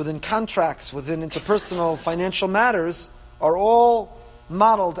conditions within contracts, within interpersonal financial matters, are all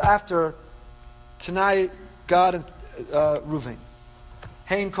modeled after Tanai, Gad, and Reuven.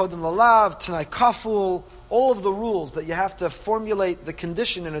 Hein Kodem Lalav, Tanai Kaful, all of the rules that you have to formulate the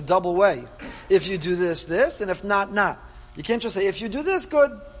condition in a double way. If you do this, this, and if not, not. You can't just say, if you do this,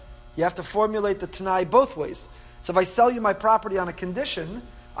 good. You have to formulate the Tanai both ways. So if I sell you my property on a condition,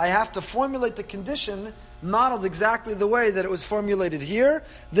 I have to formulate the condition modeled exactly the way that it was formulated here.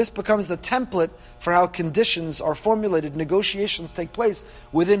 This becomes the template for how conditions are formulated, negotiations take place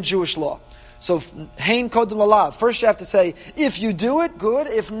within Jewish law. So, hein kodem lalav. First you have to say, if you do it, good.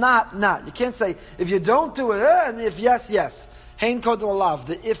 If not, not. You can't say, if you don't do it, and if yes, yes. Hein kodem lalav.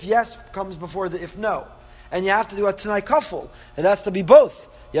 The if yes comes before the if no. And you have to do a Tanai Kaful. It has to be both.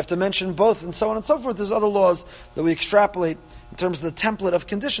 You have to mention both, and so on and so forth. There's other laws that we extrapolate in terms of the template of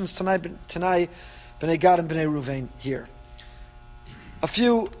conditions, Tanai, B'nai Gad, and B'nai Reuven here. A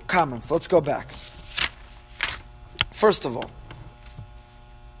few comments. Let's go back. First of all,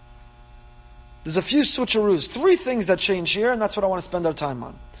 there's a few switcheroos. 3 things that change here, and that's what I want to spend our time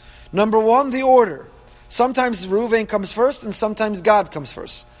on. Number 1, the order. Sometimes Reuven comes first, and sometimes Gad comes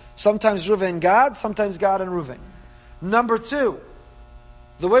first. Sometimes Reuven Gad, sometimes Gad and Reuven. Number 2,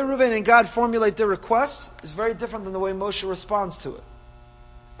 the way Reuven and Gad formulate their requests is very different than the way Moshe responds to it.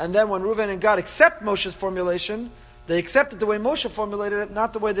 And then when Reuven and Gad accept Moshe's formulation, they accept it the way Moshe formulated it,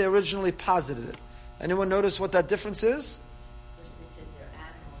 not the way they originally posited it. Anyone notice what that difference is?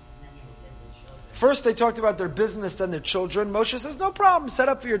 First they talked about their business, then their children. Moshe says, no problem, set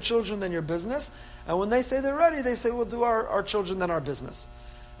up for your children, then your business. And when they say they're ready, they say, we'll do our children, then our business.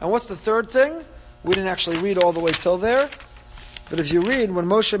 And what's the third thing? We didn't actually read all the way till there. But if you read, when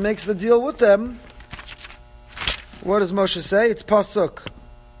Moshe makes the deal with them, what does Moshe say? It's Pasuk.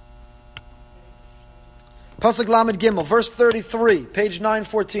 Pasuk Lamed Gimel, verse 33, page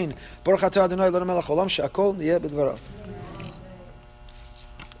 914. Baruch atah Adonai Eloheinu melech haolam she'akol niyeh b'dvarav.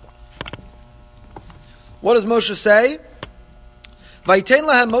 What does Moshe say? Vayitein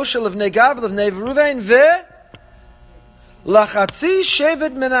lahem Moshe levnei Gad v'levnei Reuven lachatzi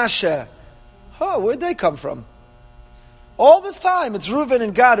shevet Menashe. Oh, where'd they come from? All this time, it's Reuven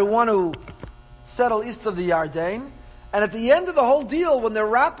and Gad who want to settle east of the Yarden. And at the end of the whole deal, when they're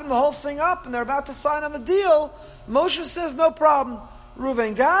wrapping the whole thing up and they're about to sign on the deal, Moshe says, no problem.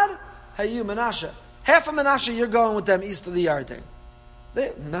 Reuven, Gad, hey you, Menashe. Half of Menashe, you're going with them east of the Yarden.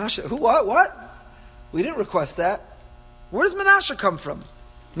 Menashe, who, what? We didn't request that. Where does Menashe come from?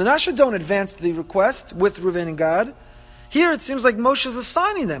 Menashe don't advance the request with Reuven and Gad. Here it seems like Moshe is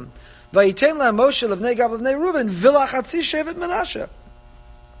assigning them. Vayitein lahem Moshe levnei Gad levnei Reuven v'lachatzi shevet Menashe.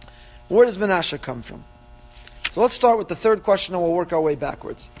 Where does Menashe come from? So let's start with the third question and we'll work our way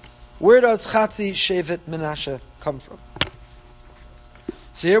backwards. Where does Chatzi Shevet Menashe come from?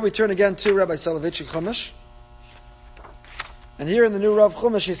 So here we turn again to Rabbi Soloveitchik Chumash. And here in the new Rav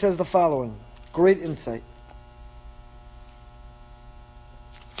Chumash, he says the following. Great insight.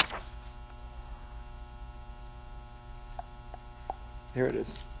 Here it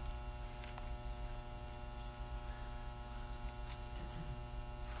is.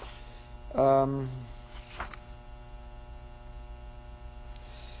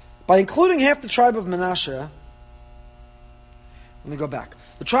 By including half the tribe of Menashe, let me go back.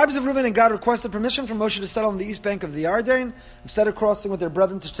 The tribes of Reuven and Gad requested permission from Moshe to settle on the east bank of the Yarden instead of crossing with their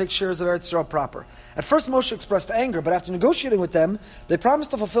brethren to take shares of Eretz Yisrael proper. At first Moshe expressed anger, but after negotiating with them, they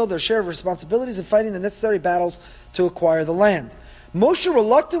promised to fulfill their share of responsibilities in fighting the necessary battles to acquire the land. Moshe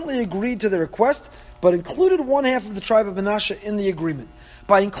reluctantly agreed to the request, but included one half of the tribe of Menashe in the agreement.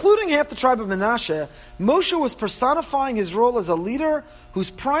 By including half the tribe of Menashe, Moshe was personifying his role as a leader whose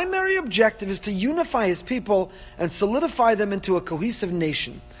primary objective is to unify his people and solidify them into a cohesive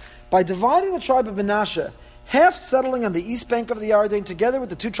nation. By dividing the tribe of Menashe, half settling on the east bank of the Yarden together with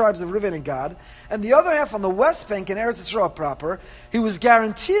the two tribes of Reuven and Gad, and the other half on the west bank in Eretz Yisrael proper, he was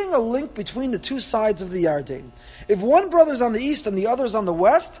guaranteeing a link between the two sides of the Yarden. If one brother is on the east and the other is on the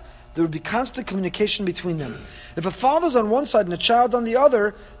west, there would be constant communication between them. If a father's on one side and a child on the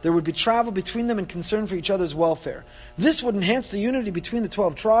other, there would be travel between them and concern for each other's welfare. This would enhance the unity between the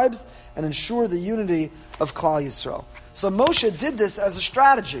 12 tribes and ensure the unity of Klal Yisrael. So Moshe did this as a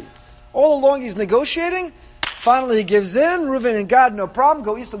strategy. All along he's negotiating. Finally he gives in. Reuven and Gad, no problem,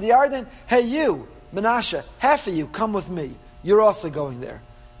 go east of the Yarden. Hey you, Menashe, half of you, come with me. You're also going there.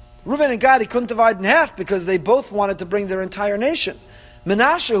 Reuven and Gad, he couldn't divide in half because they both wanted to bring their entire nation.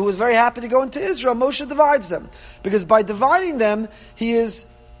 Menashe, who was very happy to go into Israel, Moshe divides them. Because by dividing them, he is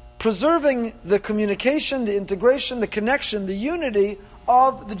preserving the communication, the integration, the connection, the unity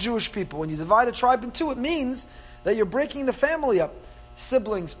of the Jewish people. When you divide a tribe in two, it means that you're breaking the family up.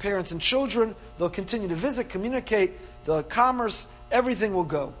 Siblings, parents, and children, they'll continue to visit, communicate, the commerce, everything will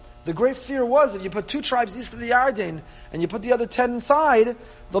go. The great fear was if you put two tribes east of the Yarden and you put the other 10 inside,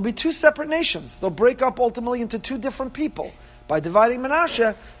 there'll be two separate nations. They'll break up ultimately into two different people. By dividing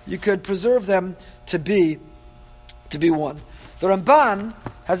Menashe, you could preserve them to be one. The Ramban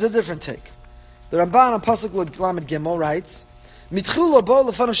has a different take. The Ramban on Pasuk Lamed Gimel writes, "Mitchilu labo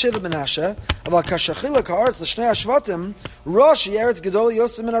lefanav shevet Menashe, aval kashachila ka'aretz l'shnei hashvatim, rosh yeretz gedol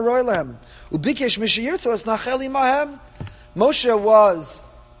yosem min haroy lehem, ubikesh mishiyirtza l'snachel imahem." Moshe was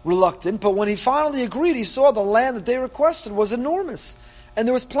reluctant, but when he finally agreed, he saw the land that they requested was enormous, and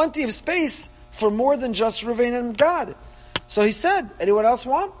there was plenty of space for more than just Reuven and Gad. So he said, anyone else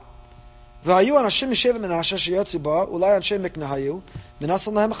want? So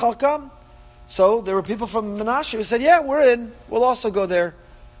there were people from Menashe who said, yeah, we're in. We'll also go there.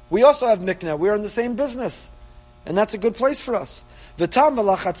 We also have Miknah. We're in the same business. And that's a good place for us. And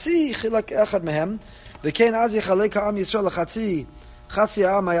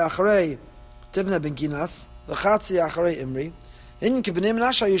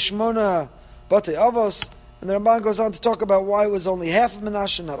the Ramban goes on to talk about why it was only half of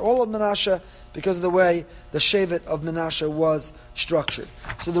Menashe, not all of Menashe, because of the way the Shevet of Menashe was structured.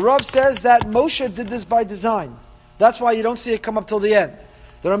 So the Rav says that Moshe did this by design. That's why you don't see it come up till the end.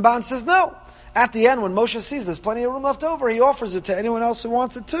 The Ramban says no. At the end, when Moshe sees there's plenty of room left over, he offers it to anyone else who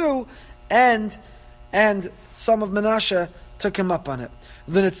wants it too, and some of Menashe took him up on it.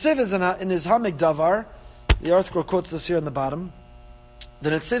 The Netziv is in his Hamig Davar, the article quotes this here on the bottom.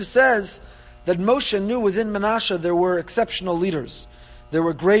 The Netziv says that Moshe knew within Menashe there were exceptional leaders. There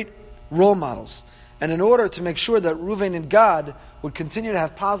were great role models. And in order to make sure that Reuven and Gad would continue to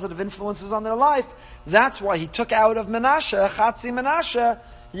have positive influences on their life, that's why he took out of Menashe, Chatzi Menashe,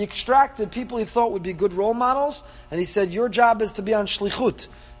 he extracted people he thought would be good role models, and he said, your job is to be on Shlichut.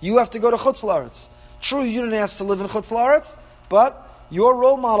 You have to go to Chutz La'aretz. True, you didn't ask to live in Chutz La'aretz, but your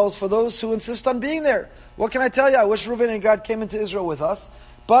role models for those who insist on being there. What can I tell you? I wish Reuven and Gad came into Israel with us,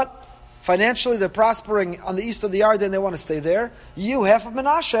 but financially, they're prospering on the east of the Yarden. They want to stay there. You, half of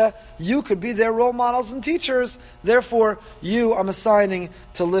Menashe, you could be their role models and teachers. Therefore, you, I'm assigning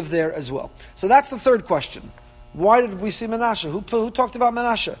to live there as well. So that's the third question. Why did we see Menashe? Who talked about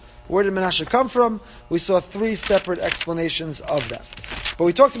Menashe? Where did Menashe come from? We saw three separate explanations of that. But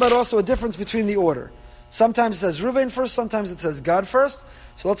we talked about also a difference between the order. Sometimes it says Reuven first, sometimes it says Gad first.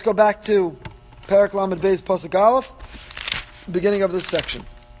 So let's go back to Perek Lamed Beis Pasuk Aleph, beginning of this section.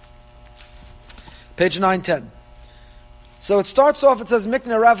 Page 910. So it starts off, it says,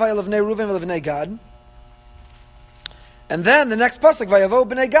 Miknah Ravai Levnei Reuven Levnei Gad. And then the next pasuk, Vayavo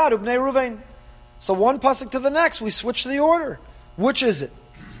Bnei Gad Ubnei Reuven. So one pasuk to the next, we switch the order. Which is it?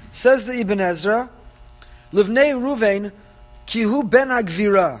 Says the Ibn Ezra, Livnei Ruvain, Kihu ben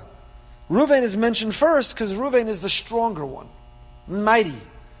Agvira. Ruvain is mentioned first because Ruvain is the stronger one, mighty.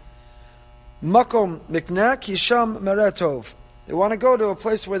 Makom Mikna Kisham Meretov. They want to go to a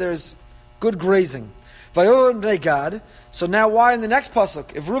place where there's good grazing. Vayolim Bnei Gad. So now why in the next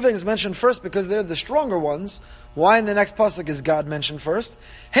pasuk? If Ruvain is mentioned first because they're the stronger ones, why in the next pasuk is God mentioned first?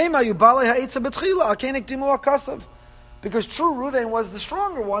 Because true, Ruvain was the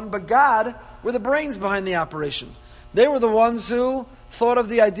stronger one, but God were the brains behind the operation. They were the ones who thought of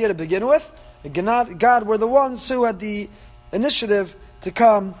the idea to begin with. God were the ones who had the initiative to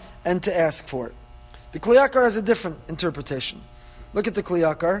come and to ask for it. The Kli Yakar has a different interpretation. Look at the Kli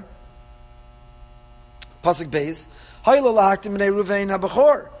Yakar. Pasuk Beis.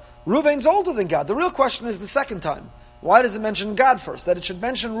 Ruvain's older than God. The real question is the second time. Why does it mention God first? That it should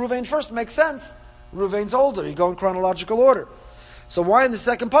mention Ruvain first makes sense. Ruvain's older. You go in chronological order. So why in the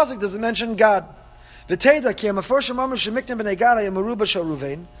second pasuk does it mention God? Because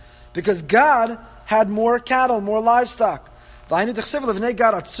God had more cattle, more livestock. Both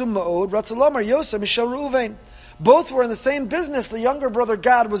were in the same business. The younger brother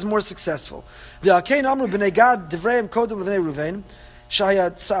Gad was more successful. God had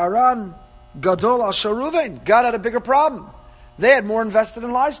a bigger problem. They had more invested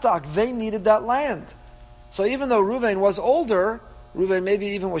in livestock. They needed that land. So even though Ruvain was older, Ruvain maybe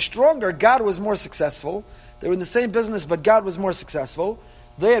even was stronger, God was more successful. They were in the same business, but God was more successful.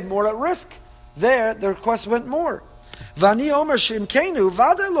 They had more at risk. Their request went more. Vani Omer Shimkenu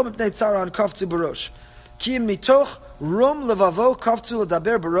Vada Lo Mipnei Tzaran Kaftu Barosh. Ki mitoch rum levavo kaftu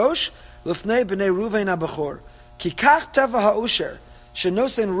ledaber barosh lefnei bnei Ruvain abachor. Ki kach teva ha'usher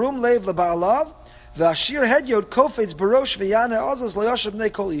shenosen rum lev lebaalav v'ashir hedyot kofetz barosh v'yane azos loyashav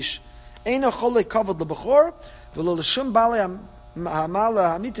bnei kol ish. Eino chole kavod lebachor v'lo l'shum balei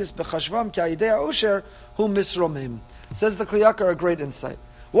ha'mala hamitis b'chashvam ki ha'idei ha'usher hu misromim. Says the Kli Yakar, a great insight.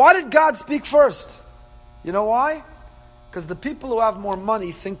 Why did God speak first? You know why? Because the people who have more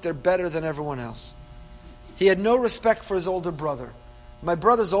money think they're better than everyone else. He had no respect for his older brother. My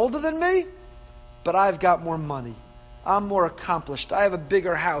brother's older than me, but I've got more money. I'm more accomplished. I have a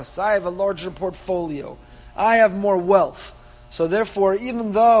bigger house. I have a larger portfolio. I have more wealth. So therefore,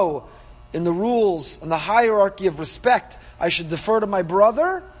 even though in the rules and the hierarchy of respect, I should defer to my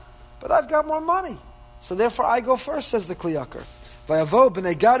brother, but I've got more money. So therefore, I go first, says the Kli Yakar.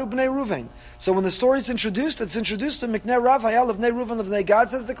 So when the story is introduced, it's introduced to Mikneh Rav Hayal of Bnei Ruvain of Bnei Gad,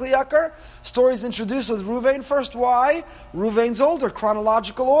 says the Kli Yakar. Story is introduced with Ruvain first. Why? Ruvain's older,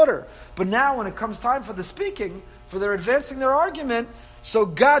 chronological order. But now when it comes time for the speaking, for their advancing their argument, so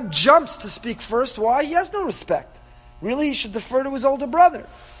God jumps to speak first. Why? He has no respect. Really, he should defer to his older brother.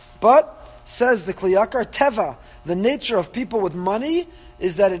 But, says the Kli Yakar, Teva, the nature of people with money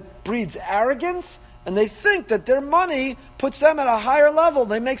is that it breeds arrogance, and they think that their money puts them at a higher level.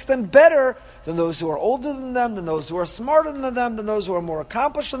 They makes them better than those who are older than them, than those who are smarter than them, than those who are more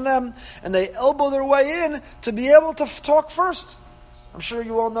accomplished than them. And they elbow their way in to be able to talk first. I'm sure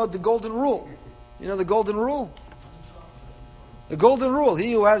you all know the golden rule. You know the golden rule? The golden rule.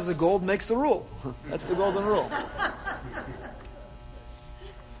 He who has the gold makes the rule. That's the golden rule.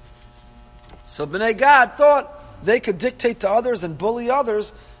 So Bnei Gad thought they could dictate to others and bully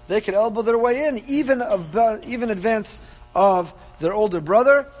others. They could elbow their way in, even advance of their older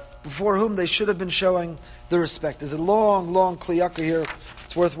brother, before whom they should have been showing the respect. There's a long, long Kli Yakar here.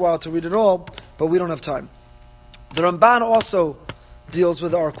 It's worthwhile to read it all, but we don't have time. The Ramban also deals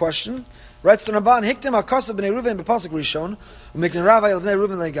with our question. Writes the Ramban, Hiktim HaKasav B'nei Ruvain B'Pasuk Rishon, U'miknei Rav Hayal B'nei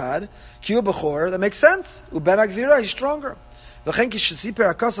Ruvain Le'Gad, Ki Hu B'chor, that makes sense. U'ben HaGvira, he's stronger. וכן כשסיפר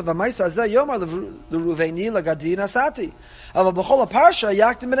הכוסף המייסה הזה יאמר לראובני לגדי נסעתי. אבל בכל הפרשה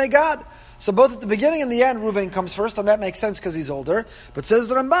יקדם בני גד. So both at the beginning and the end, Reuven comes first, and that makes sense because he's older. But says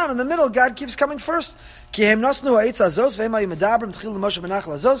the Ramban, in the middle, God keeps coming first. Ki hem nosnu ha'etz azos, ve'hem hayu medabrim t'chil l'moshe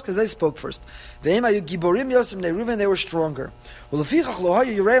benachal azos, because they spoke first. Ve'hem hayu giborim yosem b'nei Reuven, they were stronger. U'lefichach lo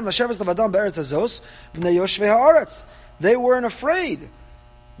hayu yireim l'sheves l'vadam be'eretz azos, b'nei yoshvei ha'aretz. They weren't afraid.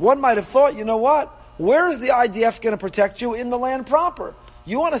 One might have thought, you know what? Where is the IDF going to protect you? In the land proper.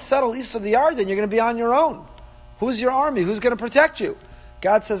 You want to settle east of the Yarden, you're going to be on your own. Who's your army? Who's going to protect you?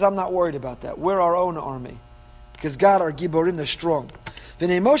 God says, I'm not worried about that. We're our own army. Because God, our Giborim, they're strong.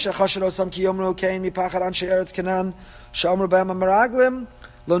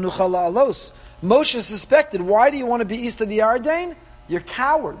 Moshe suspected, why do you want to be east of the Yarden? You're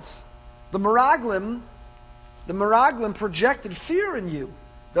cowards. The Meraglim projected fear in you.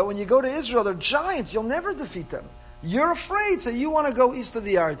 That when you go to Israel, they're giants. You'll never defeat them. You're afraid, so you want to go east of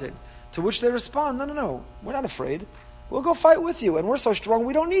the Yarden. To which they respond, no. We're not afraid. we'll go fight with you. And we're so strong,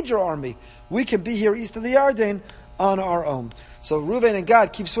 we don't need your army. We can be here east of the Yarden on our own. So Reuven and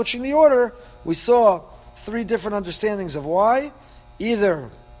Gad keep switching the order. We saw 3 different understandings of why.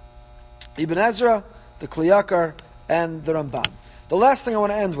 Either Ibn Ezra, the Kli Yakar, and the Ramban. The last thing I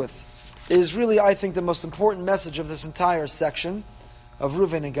want to end with is really, I think, the most important message of this entire section of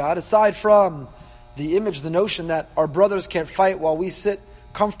Reuven and Gad, aside from the image, the notion that our brothers can't fight while we sit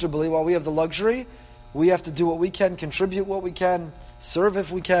comfortably, while we have the luxury. We have to do what we can, contribute what we can, serve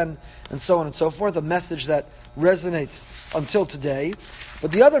if we can, and so on and so forth. A message that resonates until today.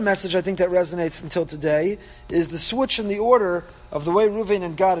 But the other message I think that resonates until today is the switch in the order of the way Reuven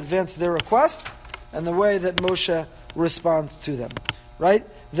and Gad advance their request and the way that Moshe responds to them. Right?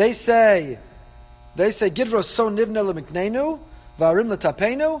 They say, Gidros so nivna lemiknenu, va'arim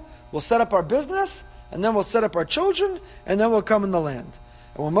letapenu. We'll set up our business, and then we'll set up our children, and then we'll come in the land.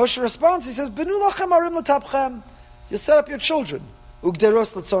 And when Moshe responds, he says, Benu lachem arim letapchem. You'll set up your children.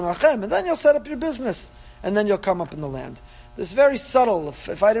 Ugderos letzonachem. And then you'll set up your business. And then you'll come up in the land. This very subtle,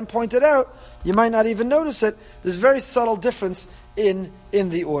 if I didn't point it out, you might not even notice it. There's very subtle difference in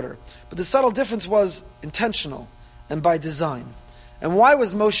the order. But the subtle difference was intentional and by design. And why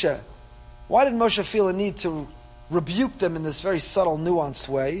did Moshe feel a need to rebuke them in this very subtle, nuanced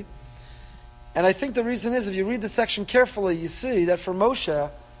way? And I think the reason is, if you read the section carefully, you see that for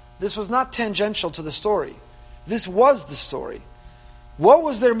Moshe, this was not tangential to the story. This was the story. What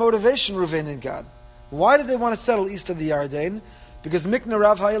was their motivation, Reuven and Gad? Why did they want to settle east of the Yarden? Because Mikna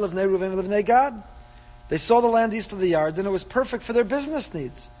Rav Hayil of Reuven of Gad. They saw the land east of the Yarden. It was perfect for their business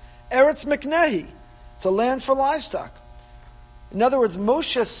needs. Eretz Miknehi. It's a land for livestock. In other words,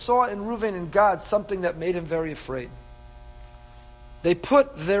 Moshe saw in Reuven and Gad something that made him very afraid. They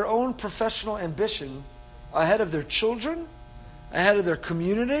put their own professional ambition ahead of their children, ahead of their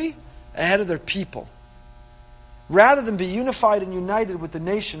community, ahead of their people. Rather than be unified and united with the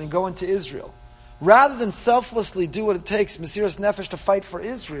nation and go into Israel, rather than selflessly do what it takes, Mesiras Nefesh, to fight for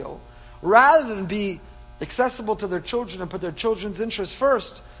Israel, rather than be accessible to their children and put their children's interests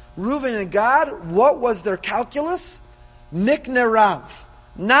first, Reuven and Gad, what was their calculus? Mikne Rav.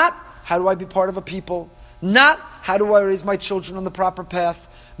 Not, how do I be part of a people? Not, how do I raise my children on the proper path?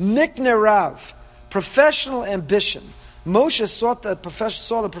 Mikne Rav. Professional ambition. Moshe saw the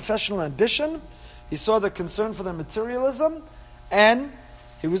professional ambition. He saw the concern for their materialism. And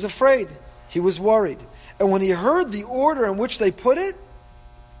he was afraid. He was worried. And when he heard the order in which they put it,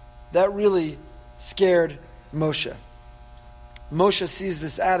 that really scared Moshe. Moshe sees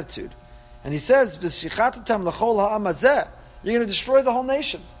this attitude. And he says, V'shichatatem l'chol ha'am hazeh. You're going to destroy the whole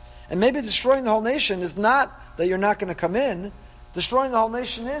nation. And maybe destroying the whole nation is not that you're not going to come in. Destroying the whole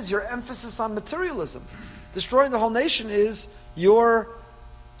nation is your emphasis on materialism. Destroying the whole nation is your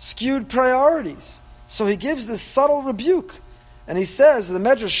skewed priorities. So he gives this subtle rebuke. And he says, the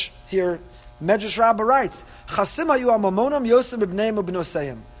Medrash here, Medrash Rabbah writes, Chasim hayu amamonam Yosef ibneim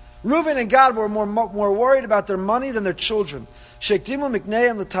ubnosayim. Reuven and Gad were more worried about their money than their children. Shektimu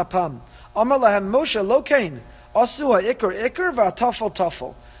mikneim l'tapam. Amar lahem Moshe lokein. Asu ha'ikar ikar va'atafel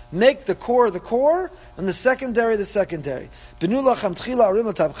tafel. Make the core, and the secondary. Benu lachem tchila arim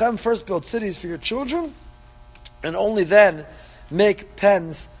l'tapchem. First build cities for your children, and only then make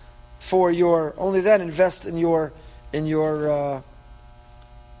pens for your. Only then invest in your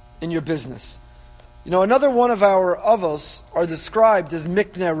business. You know, another one of our avos are described as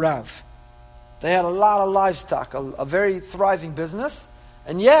Mikne Rav. They had a lot of livestock, a very thriving business,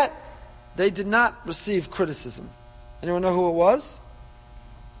 and yet they did not receive criticism. Anyone know who it was?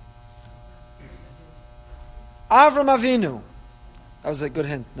 Avram Avinu. That was a good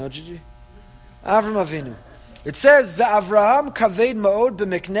hint, no, Gigi? Avram Avinu. It says, Ve'avraham kaved ma'od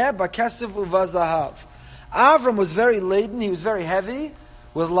b'mikneh b'kesef uvazahav. Avram was very laden, he was very heavy,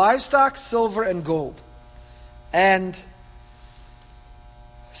 with livestock, silver, and gold. And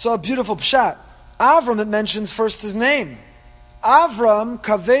so a beautiful pshat. Avram, it mentions first his name. Avram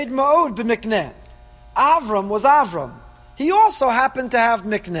kaved ma'od b'mikneh. Avram was Avram. He also happened to have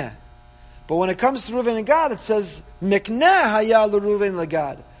mikneh. But when it comes to Reuven and Gad, it says, Mikneh haya l'Reuven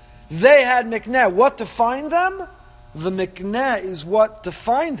l'Gad. They had mikneh. What defined them? The mikneh is what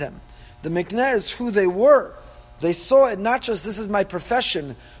defined them. The mikneh is who they were. They saw it not just, this is my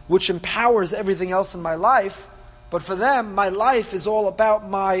profession, which empowers everything else in my life, but for them, my life is all about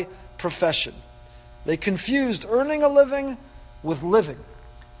my profession. They confused earning a living with living.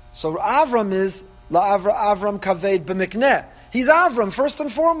 So Avram is Avram kaved b'mikneh. He's Avram, first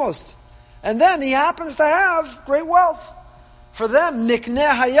and foremost. And then he happens to have great wealth. For them, mikneh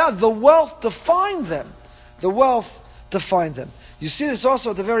haya, the wealth defined them. The wealth defined them. You see this also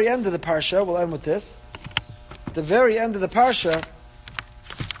at the very end of the parsha. We'll end with this. at the very end of the parsha,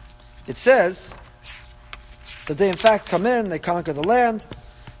 it says that they in fact come in, they conquer the land.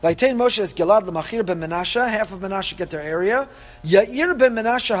 Vaytein Moshe es Gilad l'Machir ben Menashe. Half of Menashe get their area. Yair ben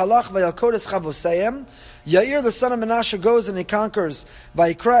Menashe halach vayalkod es Chavoseim. Yair, the son of Menashe, goes and he conquers.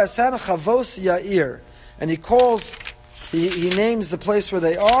 Vayikra esan Chavos Yair, and he calls, he names the place where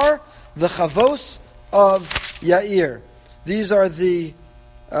they are the Chavos of Yair. These are the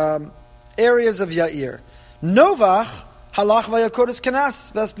areas of Yair. Novach halach vayalkod es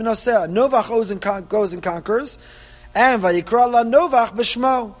Kenas ves Benosea. Novach goes and conquers. And Vayikra la Novach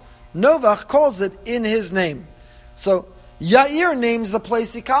b'shmo. Novach calls it in his name. So Yair names the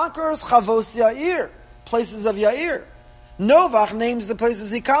place he conquers, Chavos Yair, places of Yair. Novach names the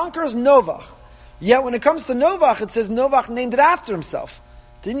places he conquers, Novach. Yet when it comes to Novach, it says Novach named it after himself.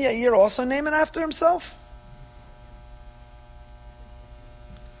 Didn't Yair also name it after himself?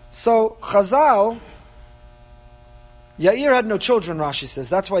 So Chazal, Yair had no children, Rashi says.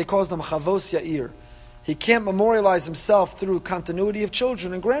 That's why he calls them Chavos Yair. He can't memorialize himself through continuity of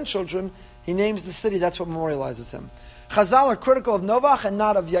children and grandchildren. He names the city. That's what memorializes him. Chazal are critical of Novach and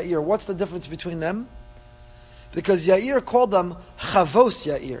not of Yair. What's the difference between them? Because Yair called them Chavos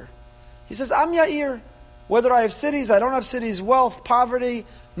Yair. He says, I'm Yair. Whether I have cities, I don't have cities, wealth, poverty,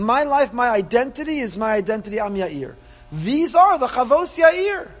 my life, my identity is my identity. I'm Yair. These are the Chavos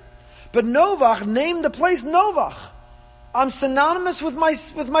Yair. But Novach named the place Novach. I'm synonymous with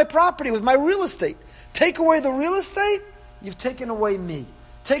my property, with my real estate. Take away the real estate, you've taken away me.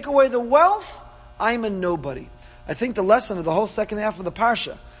 Take away the wealth, I'm a nobody. I think the lesson of the whole second half of the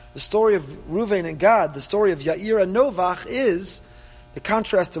Parsha, the story of Ruvain and Gad, the story of Yair and Novach, is the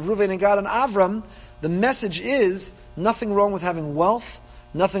contrast of Ruvain and Gad and Avram. The message is nothing wrong with having wealth,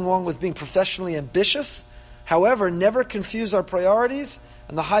 nothing wrong with being professionally ambitious. However, never confuse our priorities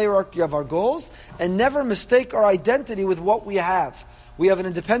and the hierarchy of our goals, and never mistake our identity with what we have. We have an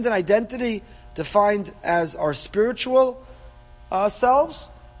independent identity defined as our spiritual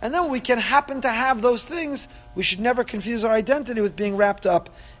selves, and then we can happen to have those things. We should never confuse our identity with being wrapped up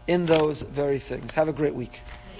in those very things. Have a great week.